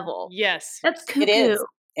psycho level. Yes. That's cuckoo.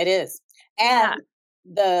 It is. And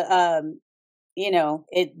the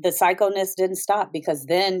psychoness didn't stop, because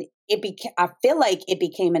then I feel like it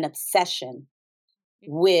became an obsession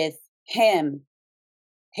with him,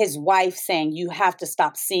 his wife saying, you have to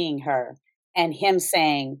stop seeing her, and him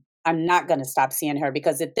saying, I'm not going to stop seeing her,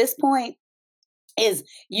 because at this point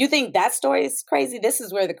you think that story is crazy. This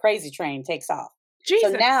is where the crazy train takes off.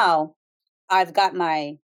 Jesus. So now I've got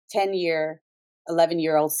my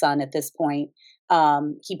 11-year-old son at this point.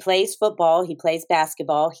 He plays football. He plays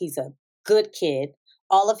basketball. He's a good kid.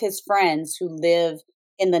 All of his friends who live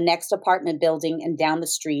in the next apartment building and down the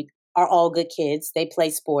street are all good kids. They play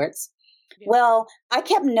sports. Yeah. Well, I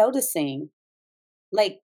kept noticing,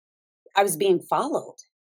 like, I was being followed.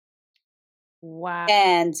 Wow.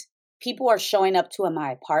 And people are showing up to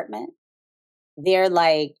my apartment. They're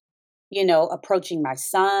like, you know, approaching my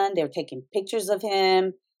son. They're taking pictures of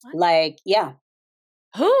him. What? Like, yeah.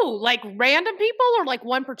 Who? Like random people or like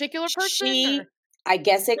one particular person? I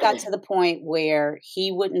guess it got to the point where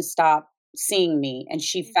he wouldn't stop seeing me, and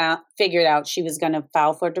she figured out she was going to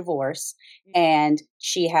file for divorce, and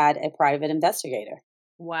she had a private investigator.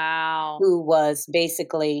 Wow. Who was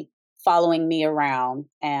basically following me around,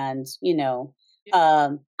 and, you know,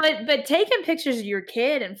 but taking pictures of your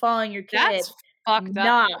kid and following your kid, that's fucked up.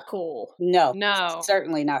 Not cool. No,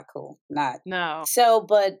 certainly not cool. No. So,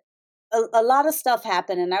 but a lot of stuff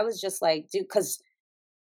happened, and I was just like, dude, because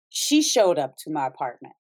she showed up to my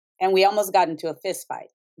apartment, and we almost got into a fist fight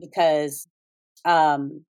because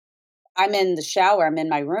I'm in the shower, I'm in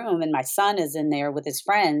my room, and my son is in there with his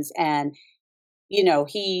friends, and, you know,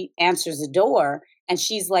 he answers the door, and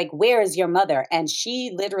she's like, "Where is your mother?" And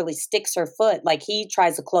she literally sticks her foot, like he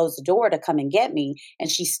tries to close the door to come and get me, and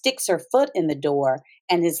she sticks her foot in the door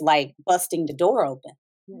and is like busting the door open.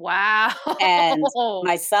 Wow. And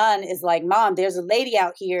my son is like, "Mom, there's a lady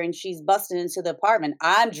out here and she's busting into the apartment."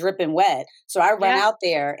 I'm dripping wet. So I run out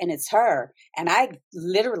there and it's her. And I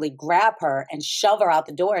literally grab her and shove her out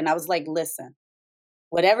the door. And I was like, "Listen,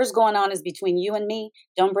 whatever's going on is between you and me.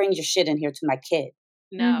 Don't bring your shit in here to my kid."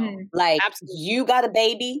 No. Like, absolutely. You got a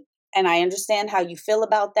baby and I understand how you feel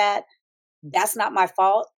about that. That's not my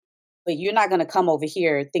fault. But you're not going to come over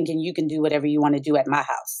here thinking you can do whatever you want to do at my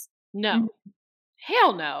house. No.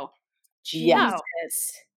 Hell no. Yes.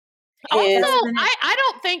 Also, I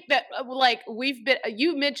don't think that, like,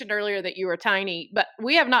 you mentioned earlier that you were tiny, but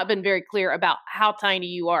we have not been very clear about how tiny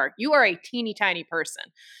you are. You are a teeny tiny person.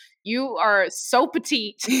 You are so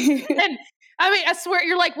petite. And I mean, I swear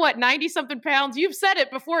you're like, what, 90 something pounds? You've said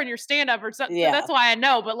it before in your stand up or something. Yeah. So that's why I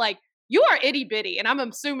know, but like, you are itty bitty, and I'm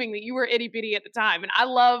assuming that you were itty bitty at the time. And I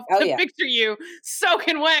love to picture you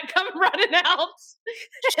soaking wet, coming running out,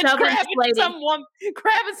 and grabbing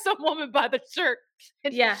some woman by the shirt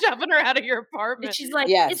and shoving her out of your apartment. And she's like,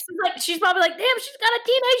 she's probably like, "Damn, she's got a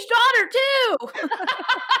teenage daughter too."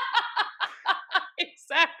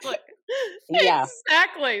 Exactly. Yeah.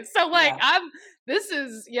 Exactly. So like, I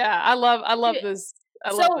love this.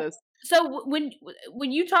 I love this. So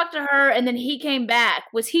when you talked to her and then he came back,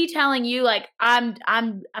 was he telling you like, I'm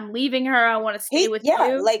leaving her, I want to stay with you?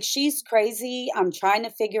 Yeah, like, she's crazy. I'm trying to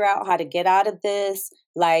figure out how to get out of this.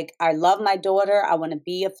 Like, I love my daughter. I want to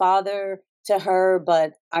be a father to her,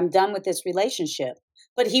 but I'm done with this relationship.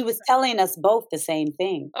 But he was telling us both the same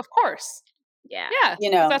thing. Of course. Yeah.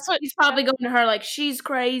 You know, that's what he's probably going to her like, she's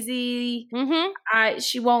crazy. Mm-hmm.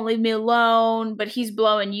 She won't leave me alone, but he's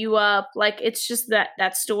blowing you up. Like, it's just that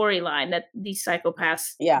storyline that these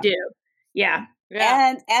psychopaths do. Yeah.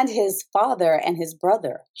 And his father and his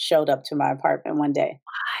brother showed up to my apartment one day.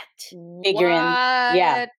 What? Figuring,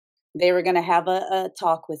 they were going to have a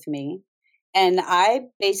talk with me. And I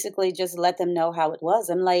basically just let them know how it was.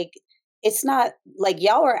 I'm like, it's not like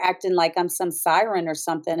y'all are acting like I'm some siren or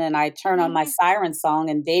something, and I turn on my siren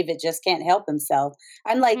song and David just can't help himself.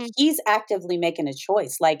 I'm like, he's actively making a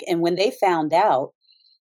choice. Like, and when they found out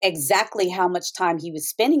exactly how much time he was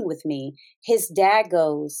spending with me, his dad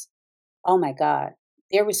goes, "Oh my God,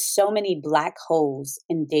 there was so many black holes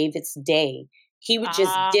in David's day. He would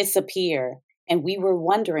just disappear. And we were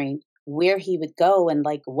wondering where he would go and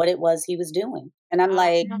like what it was he was doing." And I'm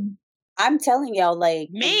like, I'm telling y'all, like,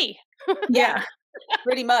 me. Yeah,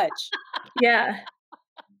 pretty much. Yeah.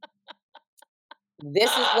 This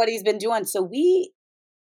is what he's been doing. So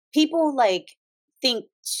people like think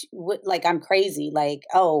like I'm crazy. Like,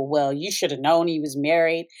 "Oh, well, you should have known he was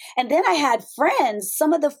married." And then I had friends,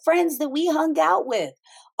 some of the friends that we hung out with.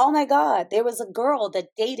 Oh my God, there was a girl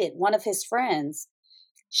that dated one of his friends.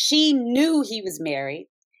 She knew he was married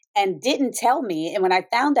and didn't tell me. And when I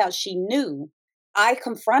found out she knew, I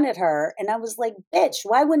confronted her and I was like, "Bitch,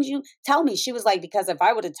 why wouldn't you tell me?" She was like, "Because if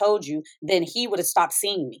I would have told you, then he would have stopped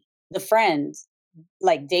seeing me." The friend,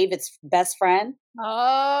 like David's best friend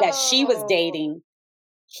that she was dating,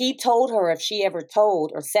 he told her if she ever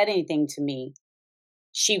told or said anything to me,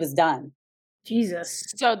 she was done. Jesus.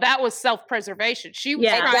 So that was self-preservation. She was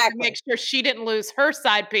trying to make sure she didn't lose her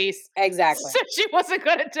side piece. Exactly. So she wasn't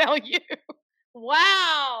going to tell you.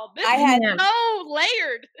 Wow, this is so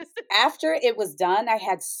layered. After it was done, I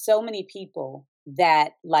had so many people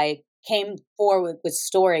that like came forward with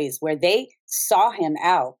stories where they saw him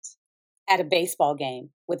out at a baseball game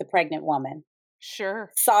with a pregnant woman.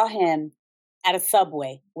 Sure. Saw him at a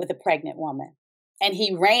Subway with a pregnant woman. And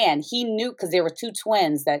he ran. He knew, because there were two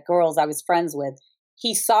twins, that girls I was friends with.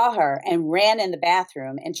 He saw her and ran in the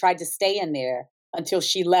bathroom and tried to stay in there until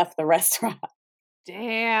she left the restaurant.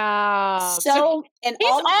 Damn. So, and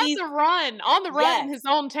he's all of on these, the run in his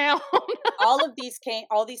own town.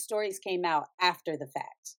 all these stories came out after the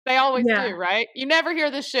fact. They always do, right? You never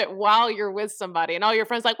hear this shit while you're with somebody, and all your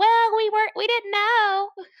friends like, well, we didn't know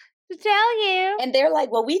to tell you. And they're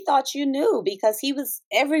like, well, we thought you knew because he was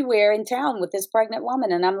everywhere in town with this pregnant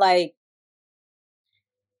woman. And I'm like,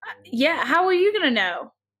 yeah, how are you going to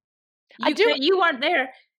know? You weren't there.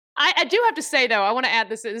 I do have to say, though, I want to add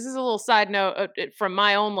this. This is a little side note from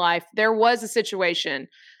my own life. There was a situation.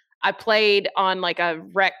 I played on like a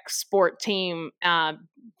rec sport team. I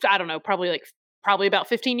don't know, probably about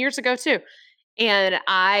 15 years ago too. And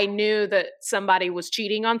I knew that somebody was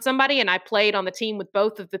cheating on somebody, and I played on the team with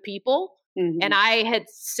both of the people. Mm-hmm. And I had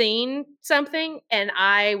seen something, and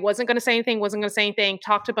I wasn't going to say anything,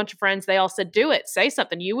 talked to a bunch of friends. They all said, do it, say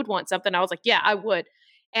something. You would want something. I was like, yeah, I would.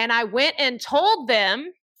 And I went and told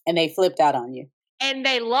them. And they flipped out on you. And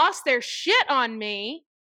they lost their shit on me.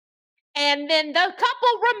 And then the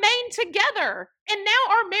couple remained together and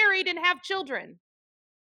now are married and have children.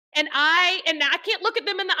 And I can't look at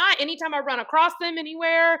them in the eye anytime I run across them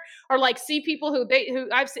anywhere or like see people who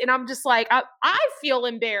I've seen, and I'm just like, I feel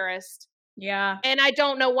embarrassed. Yeah. And I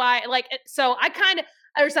don't know why. Like, so I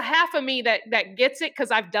there's a half of me that gets it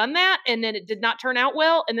because I've done that and then it did not turn out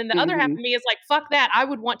well. And then the other half of me is like, fuck that. I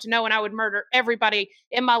would want to know, and I would murder everybody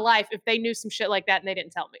in my life if they knew some shit like that and they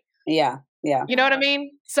didn't tell me. Yeah. Yeah. You know what I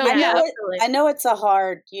mean? So I know it's a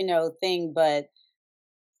hard, thing, but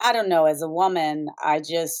I don't know. As a woman, I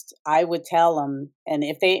would tell them, and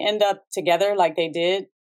if they end up together like they did,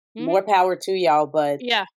 more power to y'all. But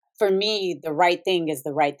for me, the right thing is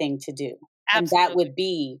the right thing to do. Absolutely. And that would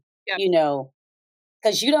be,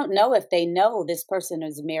 because you don't know if they know this person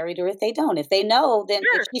is married or if they don't. If they know, then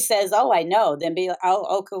if she says, oh, I know, then be like,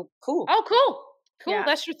 oh, cool. Oh, cool. Cool. Yeah.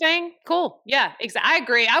 That's your thing. Cool. Yeah, exactly. I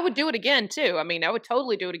agree. I would do it again too. I mean, I would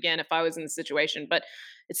totally do it again if I was in the situation, but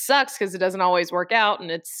it sucks because it doesn't always work out,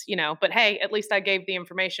 and it's, but hey, at least I gave the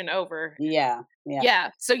information over. Yeah.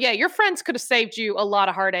 So your friends could have saved you a lot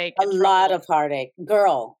of heartache. A lot of heartache.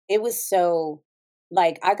 Girl, it was so,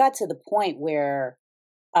 like, I got to the point where,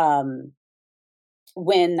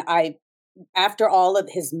 after all of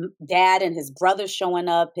his dad and his brother showing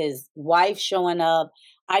up, his wife showing up,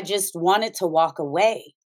 I just wanted to walk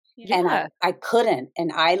away. Yeah. And I couldn't.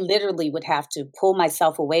 And I literally would have to pull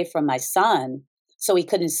myself away from my son so he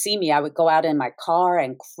couldn't see me. I would go out in my car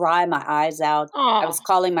and cry my eyes out. Aww. I was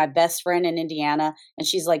calling my best friend in Indiana, and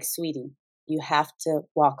she's like, sweetie, you have to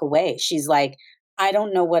walk away. She's like, I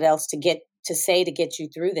don't know what else to say to get you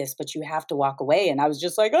through this, but you have to walk away. And I was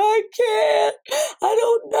just like, I can't, I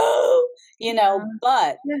don't know,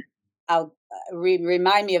 but I'll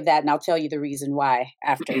remind me of that, and I'll tell you the reason why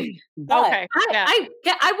after. But okay. I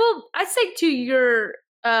say to your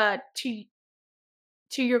to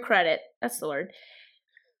your credit, that's the word.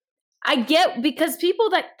 I get, because people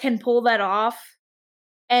that can pull that off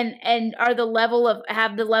and have the level of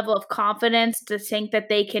confidence to think that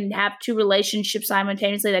they can have two relationships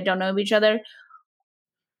simultaneously that don't know each other.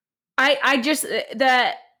 I just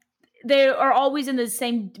that they are always in the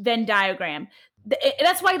same Venn diagram.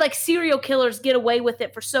 That's why like serial killers get away with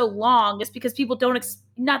it for so long. It's because people don't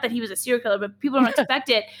not that he was a serial killer, but people don't expect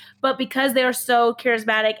it. But because they are so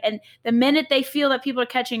charismatic, and the minute they feel that people are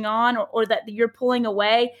catching on or that you're pulling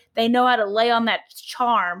away, they know how to lay on that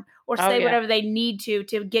charm or say whatever they need to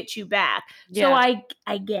get you back. Yeah. So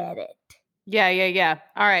I get it. Yeah.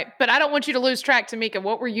 All right, but I don't want you to lose track, Tamika.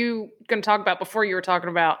 What were you going to talk about before you were talking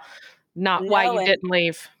about why you didn't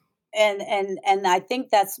leave? And I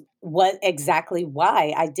think that's exactly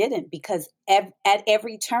why I didn't, because at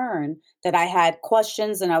every turn that I had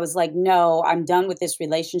questions and I was like, no, I'm done with this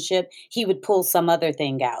relationship, he would pull some other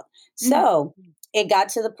thing out. So it got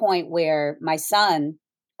to the point where my son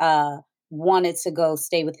wanted to go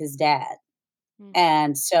stay with his dad.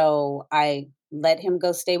 And so I let him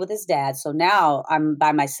go stay with his dad. So now I'm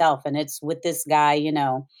by myself, and it's with this guy,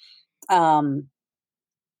 I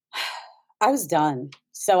was done.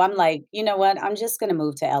 So I'm like, you know what? I'm just going to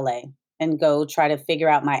move to LA and go try to figure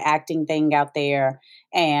out my acting thing out there.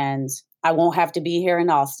 And I won't have to be here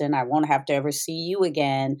in Austin. I won't have to ever see you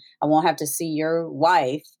again. I won't have to see your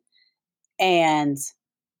wife. And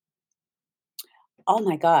oh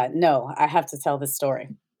my God, no, I have to tell this story.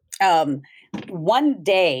 one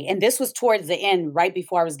day, and this was towards the end, right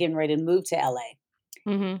before I was getting ready to move to LA.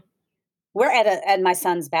 Mm-hmm. We're at my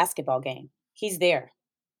son's basketball game. He's there.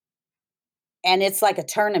 And it's like a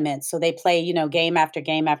tournament. So they play, game after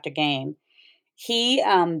game after game. He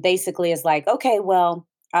basically is like, okay, well,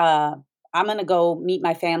 I'm going to go meet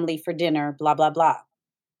my family for dinner, blah, blah, blah.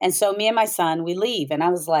 And so me and my son, we leave. And I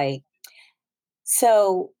was like,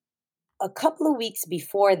 so a couple of weeks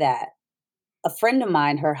before that, a friend of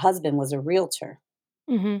mine, her husband was a realtor.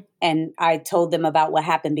 Mm-hmm. And I told them about what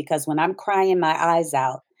happened because when I'm crying my eyes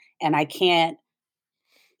out and I can't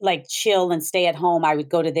like chill and stay at home, I would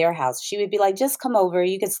go to their house. She would be like, just come over.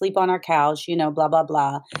 You can sleep on our couch, blah, blah,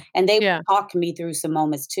 blah. And they would talk me through some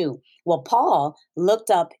moments too. Well, Paul looked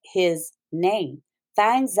up his name,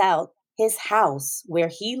 finds out his house where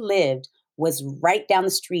he lived was right down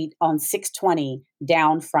the street on 620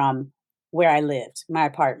 down from where I lived, my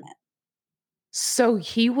apartment. So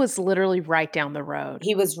he was literally right down the road.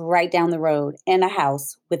 He was right down the road in a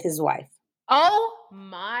house with his wife. Oh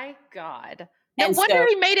my God. No wonder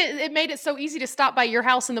he made it so easy to stop by your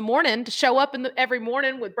house in the morning, to show up every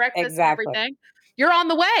morning with breakfast and everything. You're on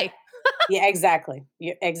the way. Yeah, exactly.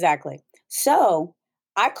 Exactly. So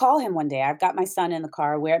I call him one day. I've got my son in the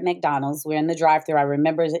car. We're at McDonald's. We're in the drive-thru. I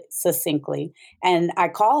remember it succinctly. And I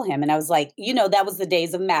call him and I was like, that was the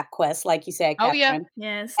days of MapQuest, like you said, Catherine. Oh, yeah.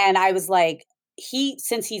 Yes. And I was like,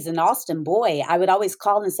 since he's an Austin boy, I would always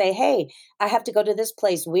call and say, hey, I have to go to this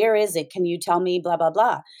place. Where is it? Can you tell me? Blah, blah,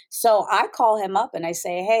 blah. So I call him up and I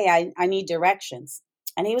say, hey, I need directions.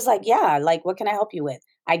 And he was like, yeah, like, what can I help you with?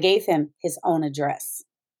 I gave him his own address.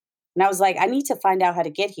 And I was like, I need to find out how to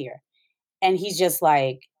get here. And he's just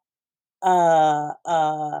like, and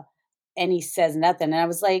he says nothing. And I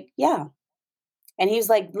was like, yeah. And he was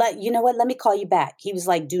like, you know what? Let me call you back. He was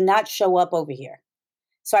like, do not show up over here.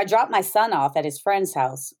 So I dropped my son off at his friend's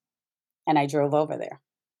house and I drove over there.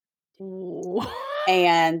 Ooh.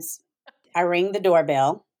 And I ring the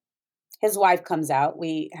doorbell. His wife comes out.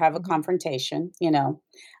 We have a confrontation,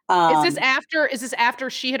 Is this after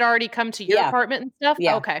she had already come to your apartment and stuff?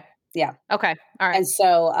 Yeah. Okay. Yeah. Okay. All right. And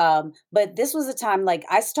so, but this was a time like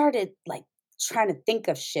I started like trying to think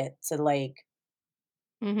of shit to like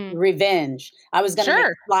revenge. I was going to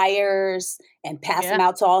make flyers and pass them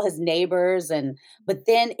out to all his neighbors. But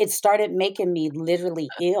then it started making me literally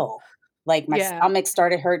ill. Like my stomach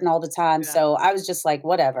started hurting all the time. Yeah. So I was just like,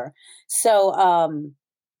 whatever. So,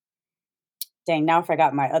 dang, now I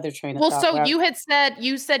forgot my other train of thought. So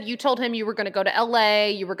you said you told him you were going to go to LA.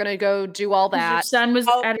 You were going to go do all that. Your son was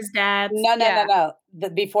at his dad's. No.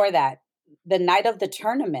 Before that, the night of the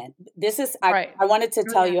tournament, I wanted to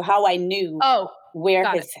tell you how I knew where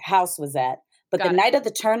his house was at. But the night of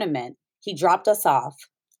the tournament, he dropped us off.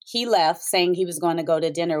 He left saying he was going to go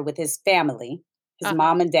to dinner with his family, his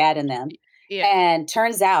mom and dad and them. Yeah. And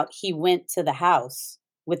turns out he went to the house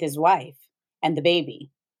with his wife and the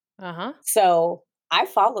baby. Uh-huh. So I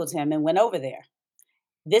followed him and went over there.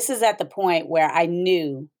 This is at the point where I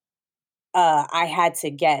knew I had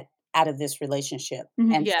to get out of this relationship.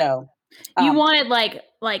 Mm-hmm. And so you wanted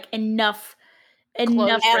like enough red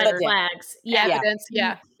flags. Yeah. Evidence.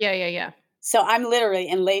 Yeah. So I'm literally,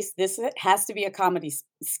 and Lace, this has to be a comedy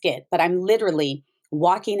skit, but I'm literally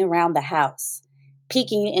walking around the house,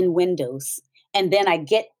 peeking in windows. And then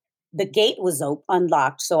the gate was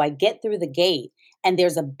unlocked. So I get through the gate and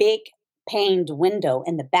there's a big paned window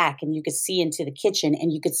in the back and you could see into the kitchen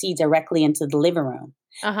and you could see directly into the living room.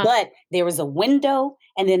 Uh-huh. But there was a window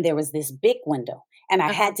and then there was this big window. And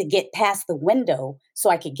I had to get past the window so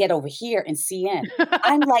I could get over here and see in.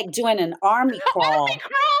 I'm like doing an army crawl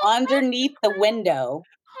underneath the window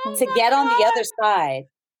to get on the other side.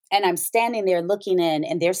 And I'm standing there looking in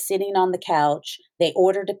and they're sitting on the couch. They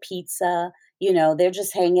ordered a pizza, they're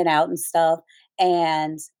just hanging out and stuff.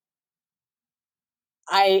 And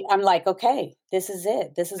I'm like, okay, this is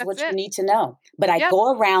it. This is what you need to know. But I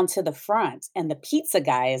go around to the front and the pizza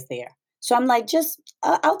guy is there. So I'm like,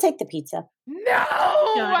 I'll take the pizza.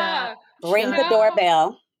 No! Ring the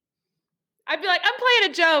doorbell. I'd be like, I'm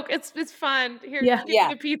playing a joke. It's fun. Here, give me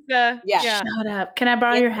the pizza. Yeah. Shut up. Can I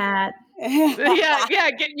borrow your hat? You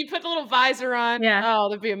put the little visor on. Yeah. Oh,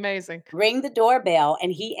 that'd be amazing. Ring the doorbell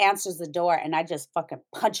and he answers the door and I just fucking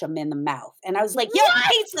punch him in the mouth. And I was like, your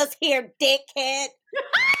pizza's here, dickhead.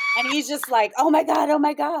 And he's just like, oh my God. Oh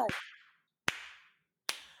my God,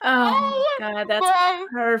 that's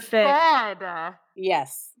perfect. God.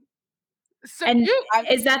 Yes. So and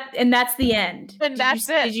that's the end. And that's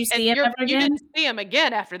it. Did you see him ever again? You didn't see him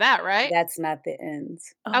again after that, right? That's not the end.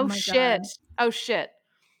 Oh shit. God. Oh shit.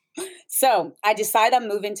 So I decide I'm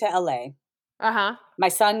moving to LA. Uh-huh. My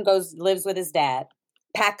son lives with his dad.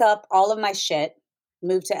 pack up all of my shit,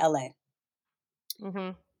 move to LA.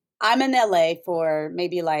 Mm-hmm. I'm in LA for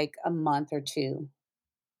maybe like a month or two.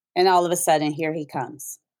 And all of a sudden, here he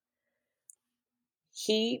comes.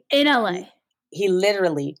 In LA. He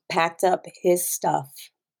literally packed up his stuff,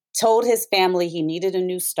 told his family he needed a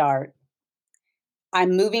new start.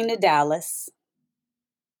 I'm moving to Dallas.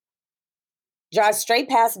 Drives straight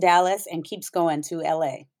past Dallas and keeps going to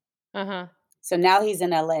LA. Uh-huh. So now he's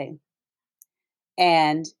in LA.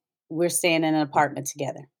 And we're staying in an apartment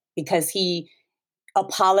together because he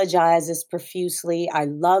apologizes profusely. I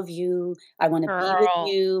love you. I want to be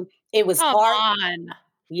with you. It was hard.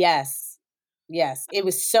 Yes. It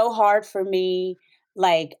was so hard for me.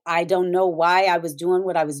 Like, I don't know why I was doing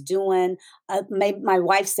what I was doing. My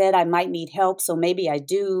wife said I might need help, so maybe I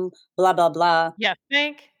do, blah, blah, blah. Yeah,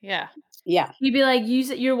 think? Yeah. Yeah. You'd be like,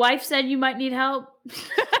 your wife said you might need help?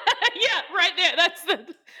 Yeah, right there.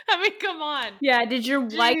 Come on. Yeah, did your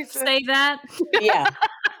wife say that? Yeah.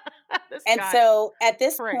 So at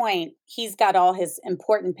this point, he's got all his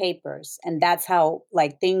important papers. And that's how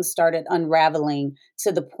like things started unraveling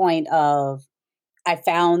to the point of I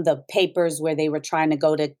found the papers where they were trying to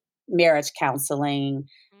go to marriage counseling.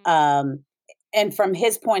 And from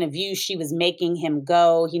his point of view, she was making him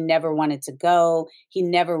go. He never wanted to go. He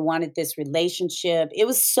never wanted this relationship. It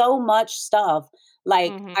was so much stuff.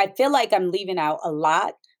 Like, I feel like I'm leaving out a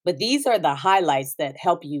lot, but these are the highlights that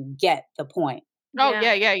help you get the point. Oh,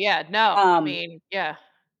 yeah. No, yeah.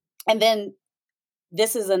 And then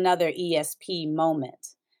this is another ESP moment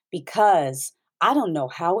because I don't know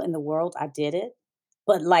how in the world I did it,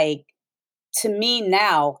 but like, to me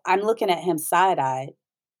now, I'm looking at him side-eyed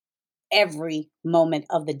every moment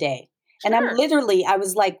of the day. Sure. And I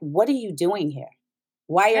was like, what are you doing here?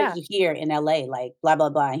 Why are you here in LA? Like, blah, blah,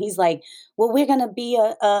 blah. And he's like, well, we're going to be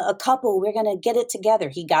a couple. We're going to get it together.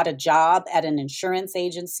 He got a job at an insurance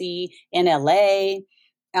agency in LA.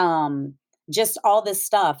 Just all this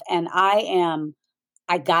stuff. And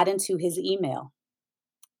I got into his email.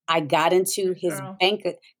 I got into his bank.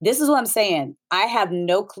 This is what I'm saying. I have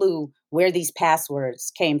no clue where these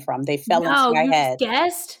passwords came from. They fell into my head.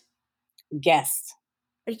 Guessed.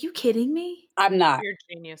 Are you kidding me? I'm not. You're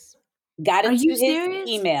a genius. Got into his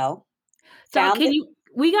email. So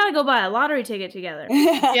we got to go buy a lottery ticket together.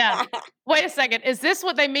 Yeah. Wait a second. Is this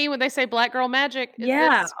what they mean when they say black girl magic?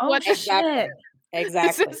 Yeah. Exactly.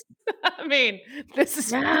 Exactly. This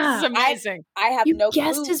is amazing. I have no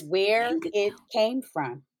clue where it came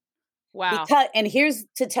from. Wow. And here's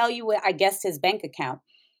to tell you what I guessed his bank account.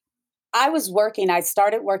 I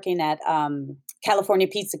started working at California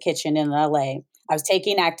Pizza Kitchen in LA. I was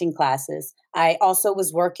taking acting classes. I also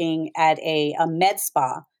was working at a med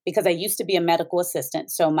spa because I used to be a medical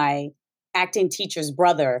assistant. So my acting teacher's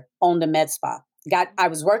brother owned a med spa. I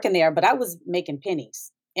was working there, but I was making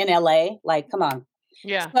pennies in LA. Like, come on.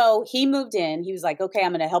 Yeah. So he moved in. He was like, okay,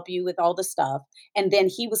 I'm going to help you with all the stuff. And then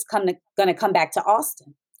he was going to come back to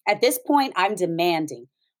Austin. At this point, I'm demanding.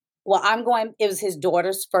 Well, it was his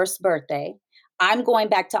daughter's first birthday. I'm going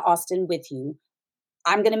back to Austin with you.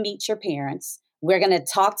 I'm going to meet your parents. We're going to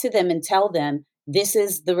talk to them and tell them this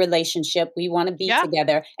is the relationship. We want to be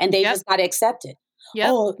together. And they just got to accept it. Yep.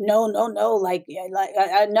 Oh, no. Like,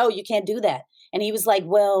 no, you can't do that. And he was like,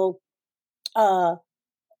 well,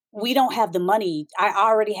 we don't have the money. I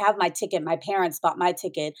already have my ticket. My parents bought my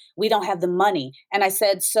ticket. We don't have the money. And I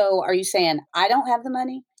said, so are you saying I don't have the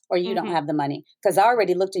money or you don't have the money? Because I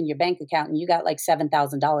already looked in your bank account and you got like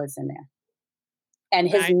 $7,000 in there. And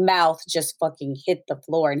his mouth just fucking hit the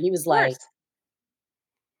floor. And he was like,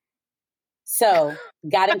 so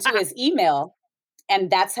got into his email.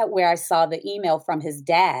 And that's where I saw the email from his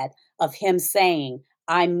dad of him saying,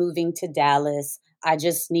 I'm moving to Dallas. I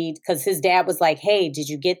just need, because his dad was like, hey, did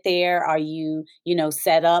you get there? Are you,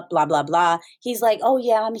 set up, blah, blah, blah. He's like, oh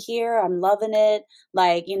yeah, I'm here. I'm loving it.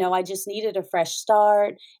 Like, I just needed a fresh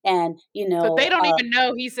start. And, But they don't even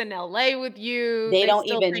know he's in LA with you. They don't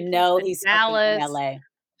even know he's in LA.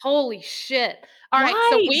 Holy shit. All right.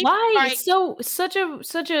 Why? It's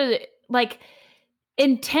such a like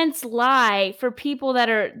intense lie for people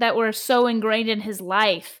that were so ingrained in his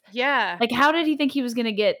life. Yeah. Like, how did he think he was going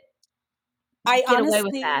to get honestly, away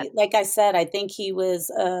with that? Like I said, I think he was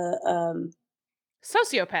a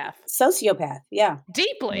sociopath. Sociopath, yeah.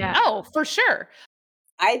 Deeply. Yeah. Oh, for sure.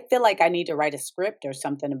 I feel like I need to write a script or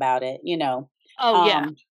something about it, Oh, yeah.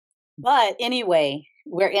 But anyway,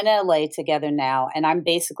 we're in LA together now. And I'm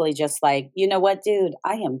basically just like, you know what, dude,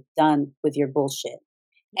 I am done with your bullshit.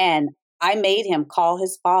 And I made him call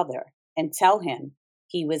his father and tell him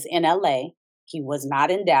he was in LA. He was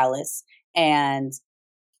not in Dallas. And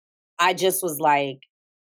I just was like,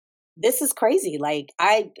 this is crazy. Like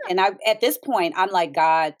at this point, I'm like,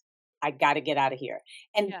 God, I got to get out of here.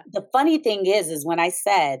 And the funny thing is when I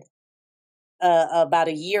said about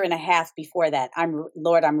a year and a half before that,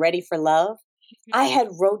 Lord, I'm ready for love. I had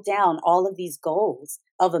wrote down all of these goals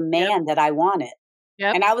of a man that I wanted.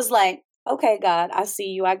 And I was like, okay, God, I see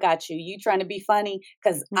you. I got you. You trying to be funny?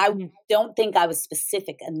 Because I don't think I was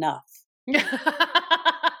specific enough.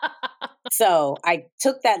 So I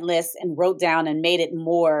took that list and wrote down and made it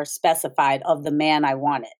more specified of the man I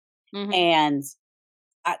wanted. And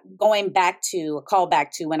going back to a call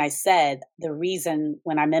back to when I said the reason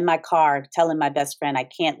when I'm in my car telling my best friend I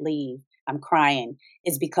can't leave, I'm crying,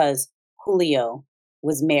 is because Julio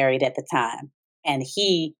was married at the time and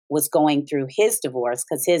he was going through his divorce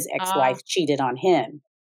because his ex-wife cheated on him.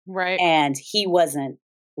 Right. And he wasn't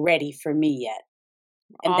ready for me yet.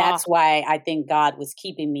 And that's why I think God was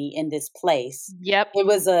keeping me in this place. Yep. It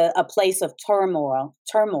was a place of turmoil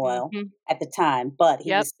at the time, but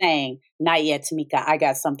he was saying, not yet, Tamika, I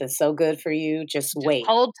got something so good for you. Just wait.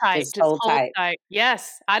 Hold tight. Just hold tight.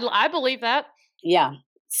 Yes. I believe that. Yeah.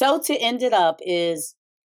 So to end it up is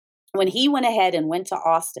when he went ahead and went to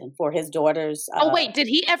Austin for his daughter's. Wait, did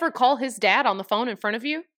he ever call his dad on the phone in front of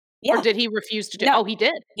you? Yeah. Or did he refuse to do? No, Oh, he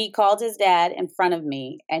did. He called his dad in front of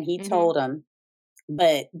me and he told him.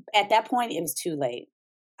 But at that point, it was too late.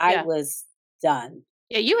 I was done.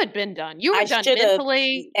 Yeah, you had been done. You were done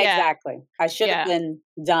mentally. Exactly. I should have been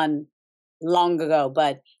done long ago.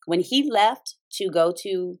 But when he left to go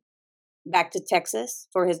back to Texas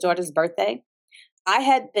for his daughter's birthday, I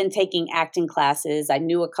had been taking acting classes. I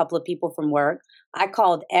knew a couple of people from work. I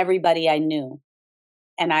called everybody I knew.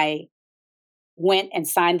 And I went and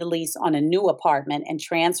signed the lease on a new apartment and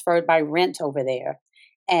transferred my rent over there.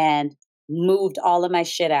 And moved all of my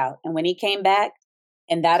shit out. And when he came back,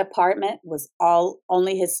 and that apartment was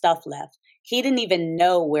only his stuff left. He didn't even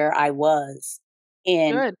know where I was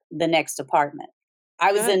in the next apartment.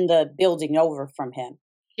 I was in the building over from him.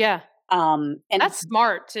 Yeah. And that's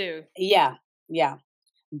smart too. Yeah. Yeah.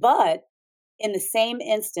 But in the same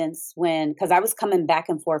instance because I was coming back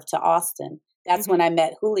and forth to Austin, that's when I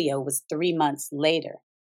met Julio, was 3 months later.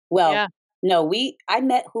 Well, no, I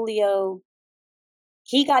met Julio.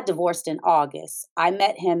 He got divorced in August. I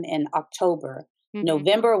met him in October.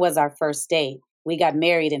 November was our first date. We got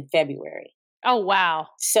married in February. Oh, wow.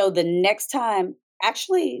 So the next time,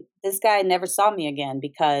 actually, this guy never saw me again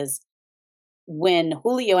because when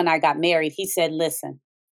Julio and I got married, he said, listen,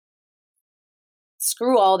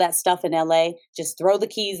 screw all that stuff in LA. Just throw the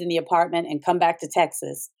keys in the apartment and come back to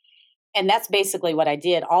Texas. And that's basically what I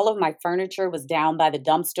did. All of my furniture was down by the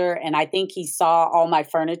dumpster. And I think he saw all my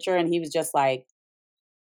furniture and he was just like,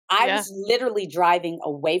 I was literally driving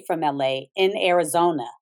away from LA in Arizona.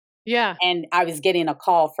 Yeah. And I was getting a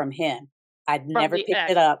call from him. I'd never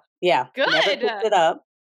picked it up. Yeah. Good. Never picked it up.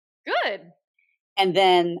 Good. And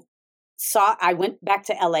then I went back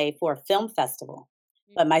to LA for a film festival.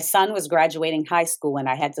 But my son was graduating high school and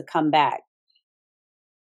I had to come back.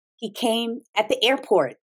 He came at the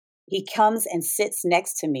airport. He comes and sits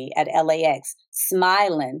next to me at LAX,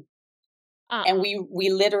 smiling. And we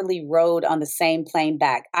literally rode on the same plane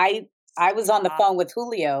back. I was on the phone with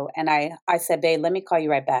Julio and I said, babe, let me call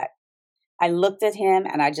you right back. I looked at him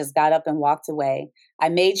and I just got up and walked away. I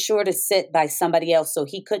made sure to sit by somebody else so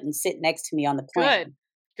he couldn't sit next to me on the plane.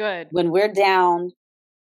 Good. When we're down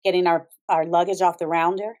getting our luggage off the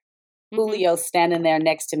rounder, Julio's standing there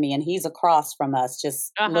next to me and he's across from us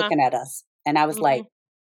just looking at us. And I was like,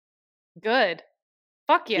 good.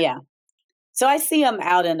 Fuck yeah. Yeah. So I see him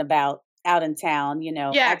out and about. Out in town, you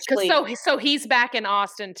know. Yeah, because so he's back in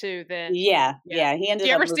Austin too. Then He ended up. Do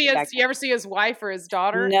you ever see his wife or his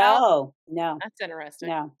daughter? No. That's interesting.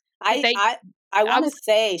 No, I want to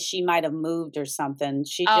say she might have moved or something.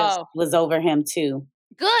 She just was over him too.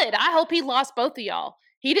 Good. I hope he lost both of y'all.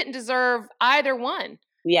 He didn't deserve either one.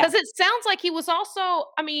 Yeah, because it sounds like he was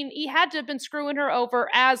also. I mean, he had to have been screwing her over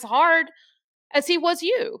as hard as he was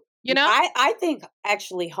you. You know, I think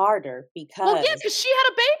actually harder because because she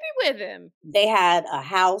had a baby with him. They had a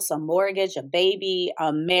house, a mortgage, a baby,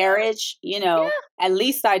 a marriage. You know, at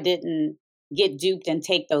least I didn't get duped and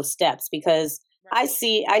take those steps because I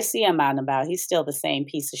see him out and about. He's still the same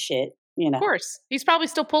piece of shit. You know, of course, he's probably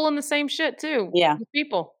still pulling the same shit too. Yeah, with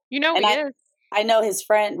people. You know, he is. I know his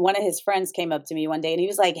friend. One of his friends came up to me one day and he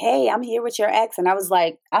was like, "Hey, I'm here with your ex," and I was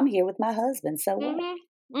like, "I'm here with my husband." So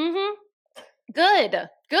what? Good.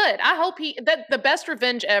 I hope that the best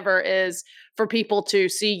revenge ever is for people to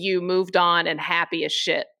see you moved on and happy as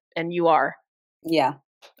shit. And you are. Yeah.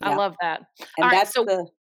 I love that. And that's the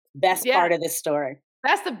best part of this story.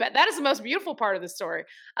 That is the most beautiful part of the story.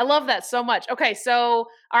 I love that so much. Okay, so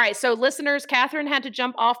all right, so listeners, Catherine had to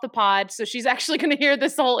jump off the pod, so she's actually going to hear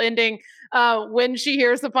this whole ending when she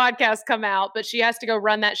hears the podcast come out. But she has to go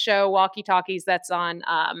run that show, Walkie Talkies, that's on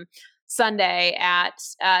Sunday at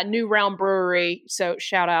New Realm Brewery. So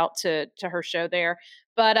shout out to her show there.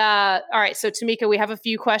 But all right, so Tamika, we have a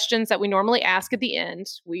few questions that we normally ask at the end.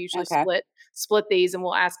 We usually split these and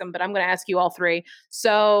we'll ask them, but I'm going to ask you all three.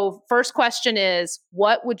 So first question is,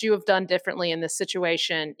 what would you have done differently in this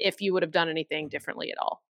situation if you would have done anything differently at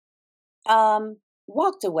all?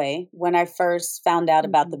 Walked away when I first found out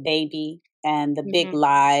about the baby and the big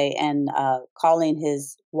lie and calling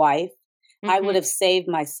his wife. I would have saved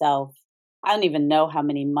myself, I don't even know how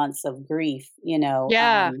many months of grief,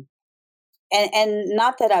 Yeah. And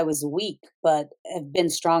not that I was weak, but have been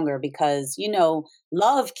stronger because,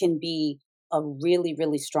 love can be a really,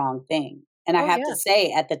 really strong thing. And I have to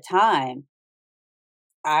say, at the time,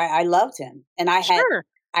 I loved him. And I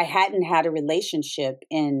hadn't had a relationship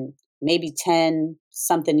in maybe 10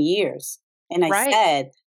 something years. And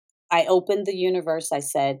I opened the universe. I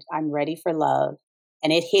said, I'm ready for love.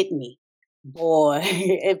 And it hit me. Boy,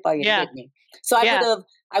 it fucking hit me. So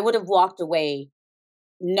I would have walked away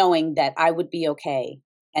knowing that I would be okay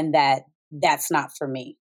and that that's not for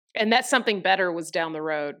me. And that something better was down the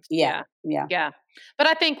road. Yeah. But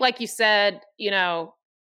I think, like you said,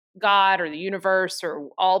 God or the universe or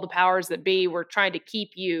all the powers that be were trying to keep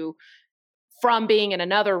you from being in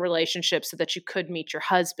another relationship so that you could meet your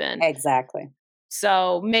husband. Exactly.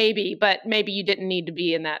 So maybe you didn't need to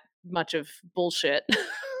be in that much of bullshit.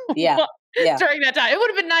 Yeah. During that time. It would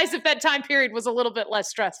have been nice if that time period was a little bit less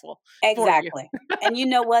stressful. Exactly. And you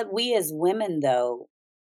know what? We as women, though,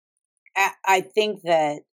 I think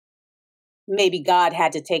that maybe God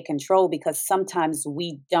had to take control because sometimes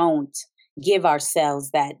we don't give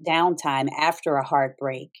ourselves that downtime after a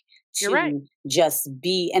heartbreak to just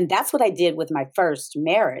be. And that's what I did with my first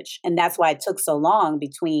marriage. And that's why it took so long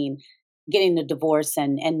between getting the divorce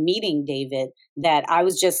and meeting David, that I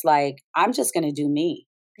was just like, I'm just going to do me.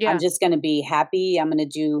 Yeah. I'm just going to be happy. I'm going to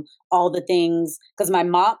do all the things. Because my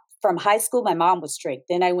mom, from high school, my mom was strict.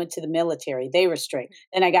 Then I went to the military. They were strict.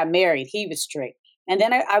 Then I got married. He was strict. And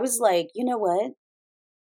then I was like, you know what?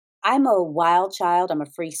 I'm a wild child. I'm a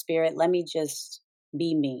free spirit. Let me just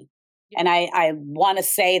be me. And I want to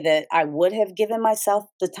say that I would have given myself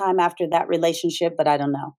the time after that relationship, but I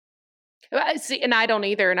don't know. See, and I don't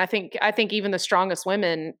either. And I think even the strongest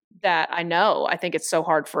women that I know, I think it's so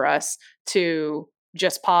hard for us to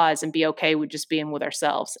just pause and be okay with just being with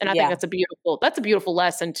ourselves. And I think that's a beautiful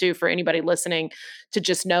lesson too, for anybody listening, to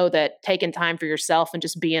just know that taking time for yourself and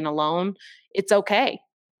just being alone, it's okay.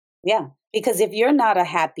 Yeah. Because if you're not a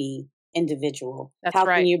happy individual, how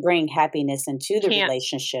can you bring happiness into the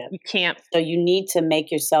relationship? You can't. So you need to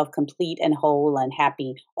make yourself complete and whole and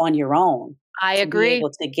happy on your own. I agree. Be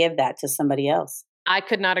able to give that to somebody else. I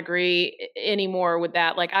could not agree anymore with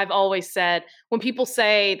that. Like I've always said, when people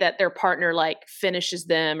say that their partner like finishes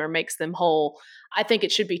them or makes them whole, I think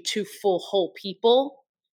it should be two full whole people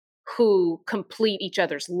who complete each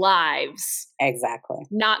other's lives. Exactly.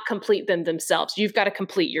 Not complete them themselves. You've got to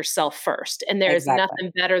complete yourself first. And there's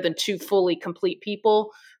nothing better than two fully complete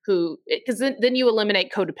people who, because then you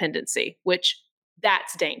eliminate codependency, which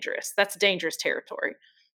that's dangerous. That's dangerous territory.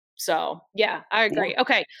 So yeah, I agree. Yeah.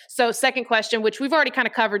 Okay. So second question, which we've already kind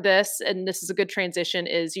of covered this, and this is a good transition,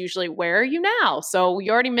 is usually where are you now? So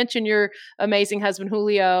you already mentioned your amazing husband,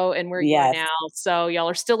 Julio, and where you are now. So y'all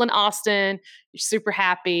are still in Austin. You're super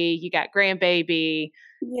happy. You got grandbaby.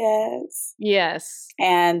 Yes.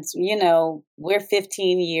 And, we're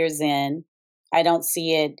 15 years in. I don't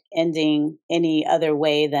see it ending any other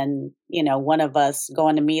way than, one of us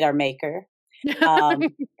going to meet our maker.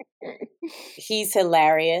 He's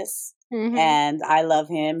hilarious and I love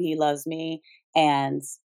him. He loves me. And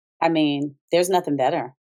I mean, there's nothing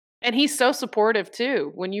better. And he's so supportive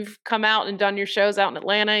too. When you've come out and done your shows out in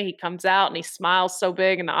Atlanta, he comes out and he smiles so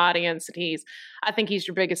big in the audience. And I think he's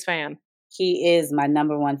your biggest fan. He is my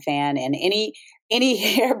number one fan. And any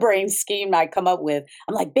harebrained scheme I come up with,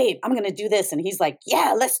 I'm like, babe, I'm going to do this. And he's like,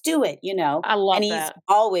 yeah, let's do it. I love that. And he's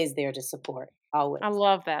always there to support. Always. I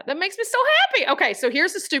love that. That makes me so happy. Okay, so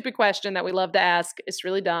here's a stupid question that we love to ask. It's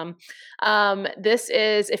really dumb. This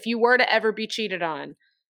is, if you were to ever be cheated on,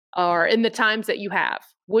 or in the times that you have,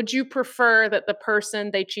 would you prefer that the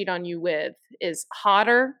person they cheat on you with is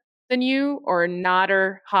hotter than you or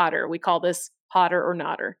notter hotter? We call this hotter or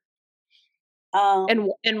notter.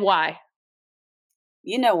 And why?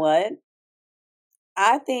 You know what?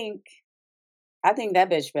 I think that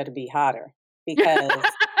bitch better be hotter because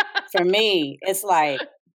for me, it's like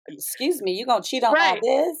excuse me, you gonna cheat on all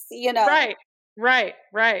this?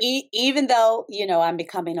 Right. Even though, I'm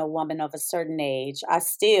becoming a woman of a certain age, I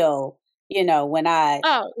still, when I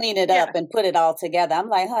clean it up and put it all together, I'm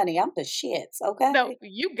like, honey, I'm the shits, okay? No,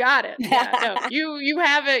 you got it. Yeah, no, you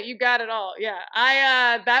have it. You got it all. Yeah,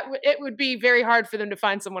 it would be very hard for them to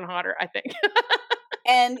find someone hotter, I think.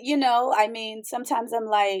 And, sometimes I'm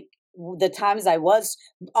like, the times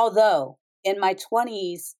although in my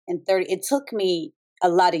 20s and 30s, it took me a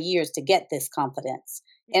lot of years to get this confidence.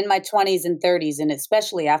 In my 20s and 30s, and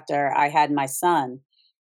especially after I had my son,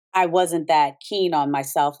 I wasn't that keen on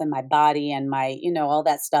myself and my body and my, all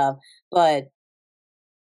that stuff. But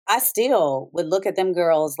I still would look at them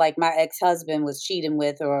girls like my ex-husband was cheating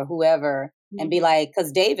with or whoever and be like,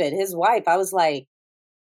 because David, his wife, I was like,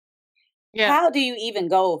 how do you even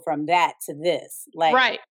go from that to this? Like,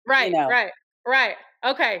 right.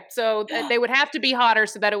 Okay, so they would have to be hotter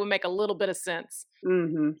so that it would make a little bit of sense.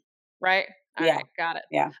 Mm-hmm. Right? All right, got it.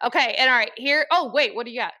 Yeah. Okay, and all right, here. Oh, wait, what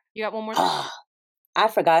do you got? You got one more thing? I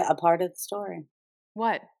forgot a part of the story.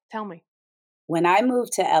 What? Tell me. When I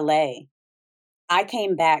moved to LA, I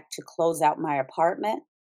came back to close out my apartment.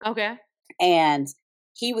 Okay. And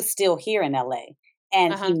he was still here in LA.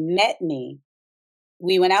 And he met me.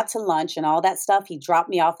 We went out to lunch and all that stuff. He dropped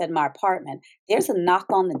me off at my apartment. There's a knock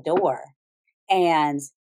on the door. And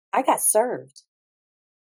I got served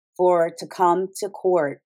to come to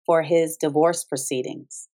court for his divorce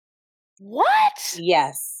proceedings. What?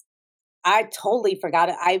 Yes. I totally forgot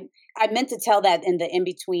it. I meant to tell that in the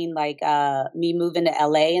in-between, like me moving to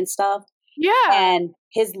LA and stuff. Yeah. And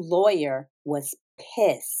his lawyer was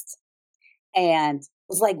pissed and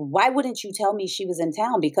was like, why wouldn't you tell me she was in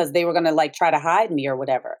town? Because they were going to like try to hide me or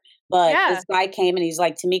whatever. But this guy came and he's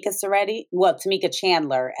like, Tamika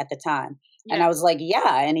Chandler at the time. Yeah. And I was like,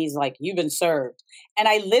 yeah. And he's like, you've been served. And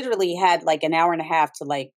I literally had like an hour and a half to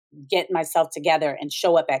like get myself together and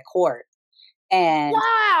show up at court. And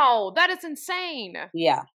wow, that is insane.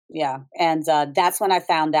 Yeah. And that's when I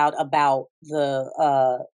found out about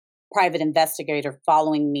the private investigator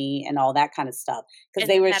following me and all that kind of stuff. Because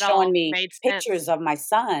they were showing me pictures of my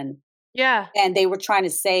son. Yeah. And they were trying to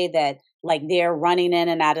say that like they're running in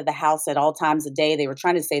and out of the house at all times of day. They were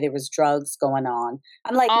trying to say there was drugs going on.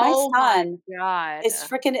 I'm like, my son is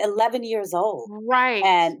freaking 11 years old. Right.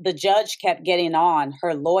 And the judge kept getting on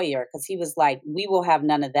her lawyer because he was like, we will have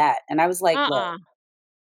none of that. And I was like, look,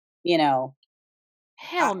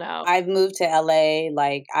 hell no. I've moved to LA.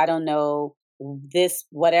 Like, I don't know this,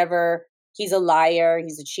 whatever. He's a liar.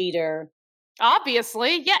 He's a cheater.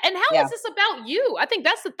 Obviously. Yeah. And how is this about you? I think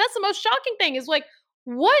that's the most shocking thing is like,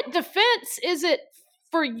 what defense is it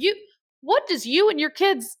for you? What does you and your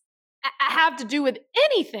kids have to do with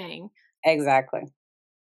anything? Exactly.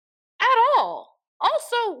 At all.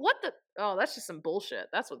 Also, that's just some bullshit.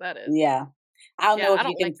 That's what that is. Yeah. I don't know if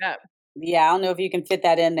you can. Yeah, I don't know if you can fit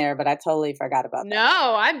that in there, but I totally forgot about that.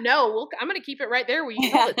 I'm going to keep it right there where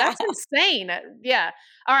you told it. That's insane. Yeah.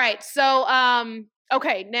 All right. So,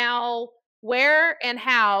 okay. Now, where and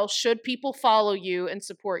how should people follow you and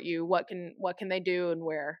support you? What can they do and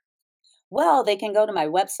where? Well, they can go to my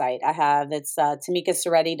website. It's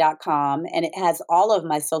TamikaCeretti.com, and it has all of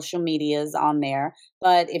my social medias on there.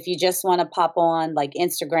 But if you just want to pop on like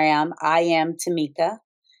Instagram, I am Tamika.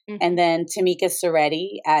 Mm-hmm. And then Tamika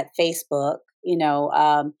Ceretti at Facebook.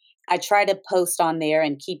 I try to post on there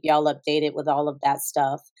and keep y'all updated with all of that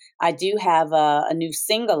stuff. I do have a new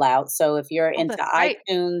single out. So if you're into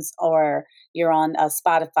iTunes or you're on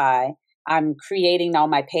Spotify, I'm creating all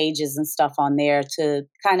my pages and stuff on there to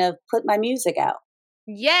kind of put my music out.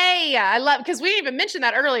 Yay! I love, because we didn't even mention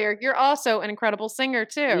that earlier. You're also an incredible singer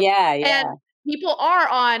too. Yeah. And people are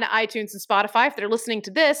on iTunes and Spotify if they're listening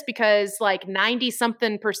to this, because like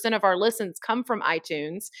 90-something% of our listens come from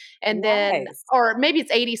iTunes. And then, or maybe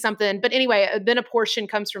it's 80-something, but anyway, then a portion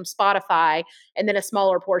comes from Spotify and then a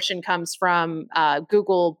smaller portion comes from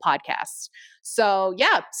Google Podcasts. So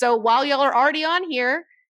yeah. So while y'all are already on here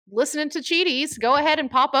listening to Cheaties, go ahead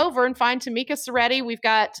and pop over and find Tamika Ceretti. We've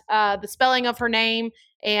got the spelling of her name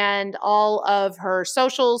and all of her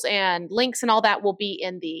socials and links and all that will be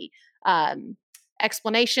in the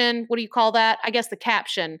explanation. What do you call that? I guess the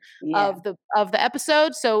caption of the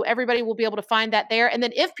episode. So everybody will be able to find that there. And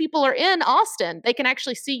then if people are in Austin, they can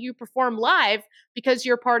actually see you perform live because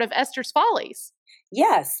you're part of Esther's Follies.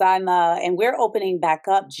 Yes, I'm and we're opening back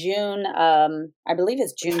up June, I believe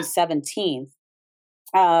it's June 17th.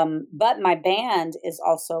 But my band is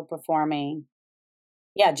also performing.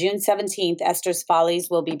 Yeah, June 17th, Esther's Follies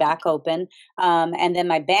will be back open. And then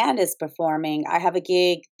my band is performing. I have a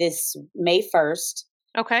gig this May 1st.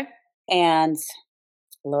 Okay. And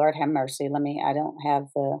Lord have mercy. I don't have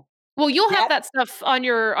the. Well, you'll have that stuff on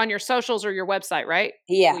your socials or your website, right?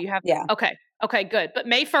 Yeah. You have. Yeah. Okay, good. But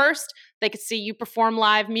May 1st, they could see you perform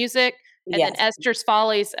live music. And then Esther's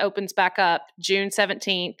Follies opens back up June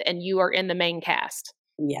 17th, and you are in the main cast.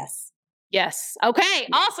 Yes. Okay.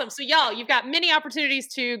 Awesome. So y'all, you've got many opportunities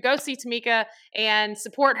to go see Tamika and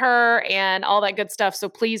support her and all that good stuff. So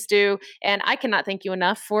please do. And I cannot thank you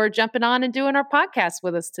enough for jumping on and doing our podcast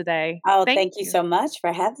with us today. Oh, thank you so much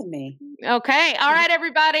for having me. Okay. All right,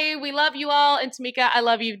 everybody. We love you all. And Tamika, I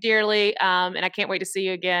love you dearly. And I can't wait to see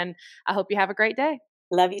you again. I hope you have a great day.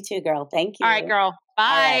 Love you too, girl. Thank you. All right, girl.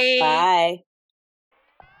 Bye. Bye.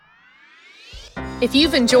 If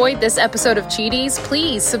you've enjoyed this episode of Cheaties,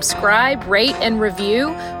 please subscribe, rate, and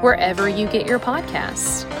review wherever you get your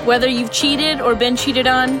podcasts. Whether you've cheated or been cheated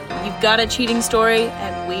on, you've got a cheating story,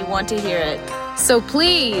 and we want to hear it. So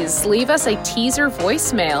please leave us a teaser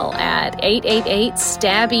voicemail at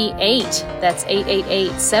 888-STABBY-8. That's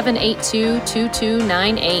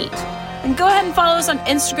 888-782-2298. And go ahead and follow us on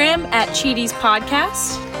Instagram at Cheaties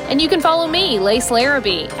Podcast. And you can follow me, Lace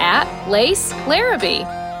Larrabee, at Lace Larrabee.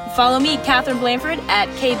 Follow me, Catherine Blanford, at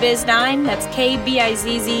KBiz9. That's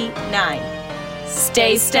KBIZZ9.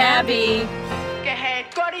 Stay stabby. Go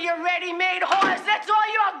ahead, go to your ready-made horse. That's all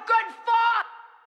you're good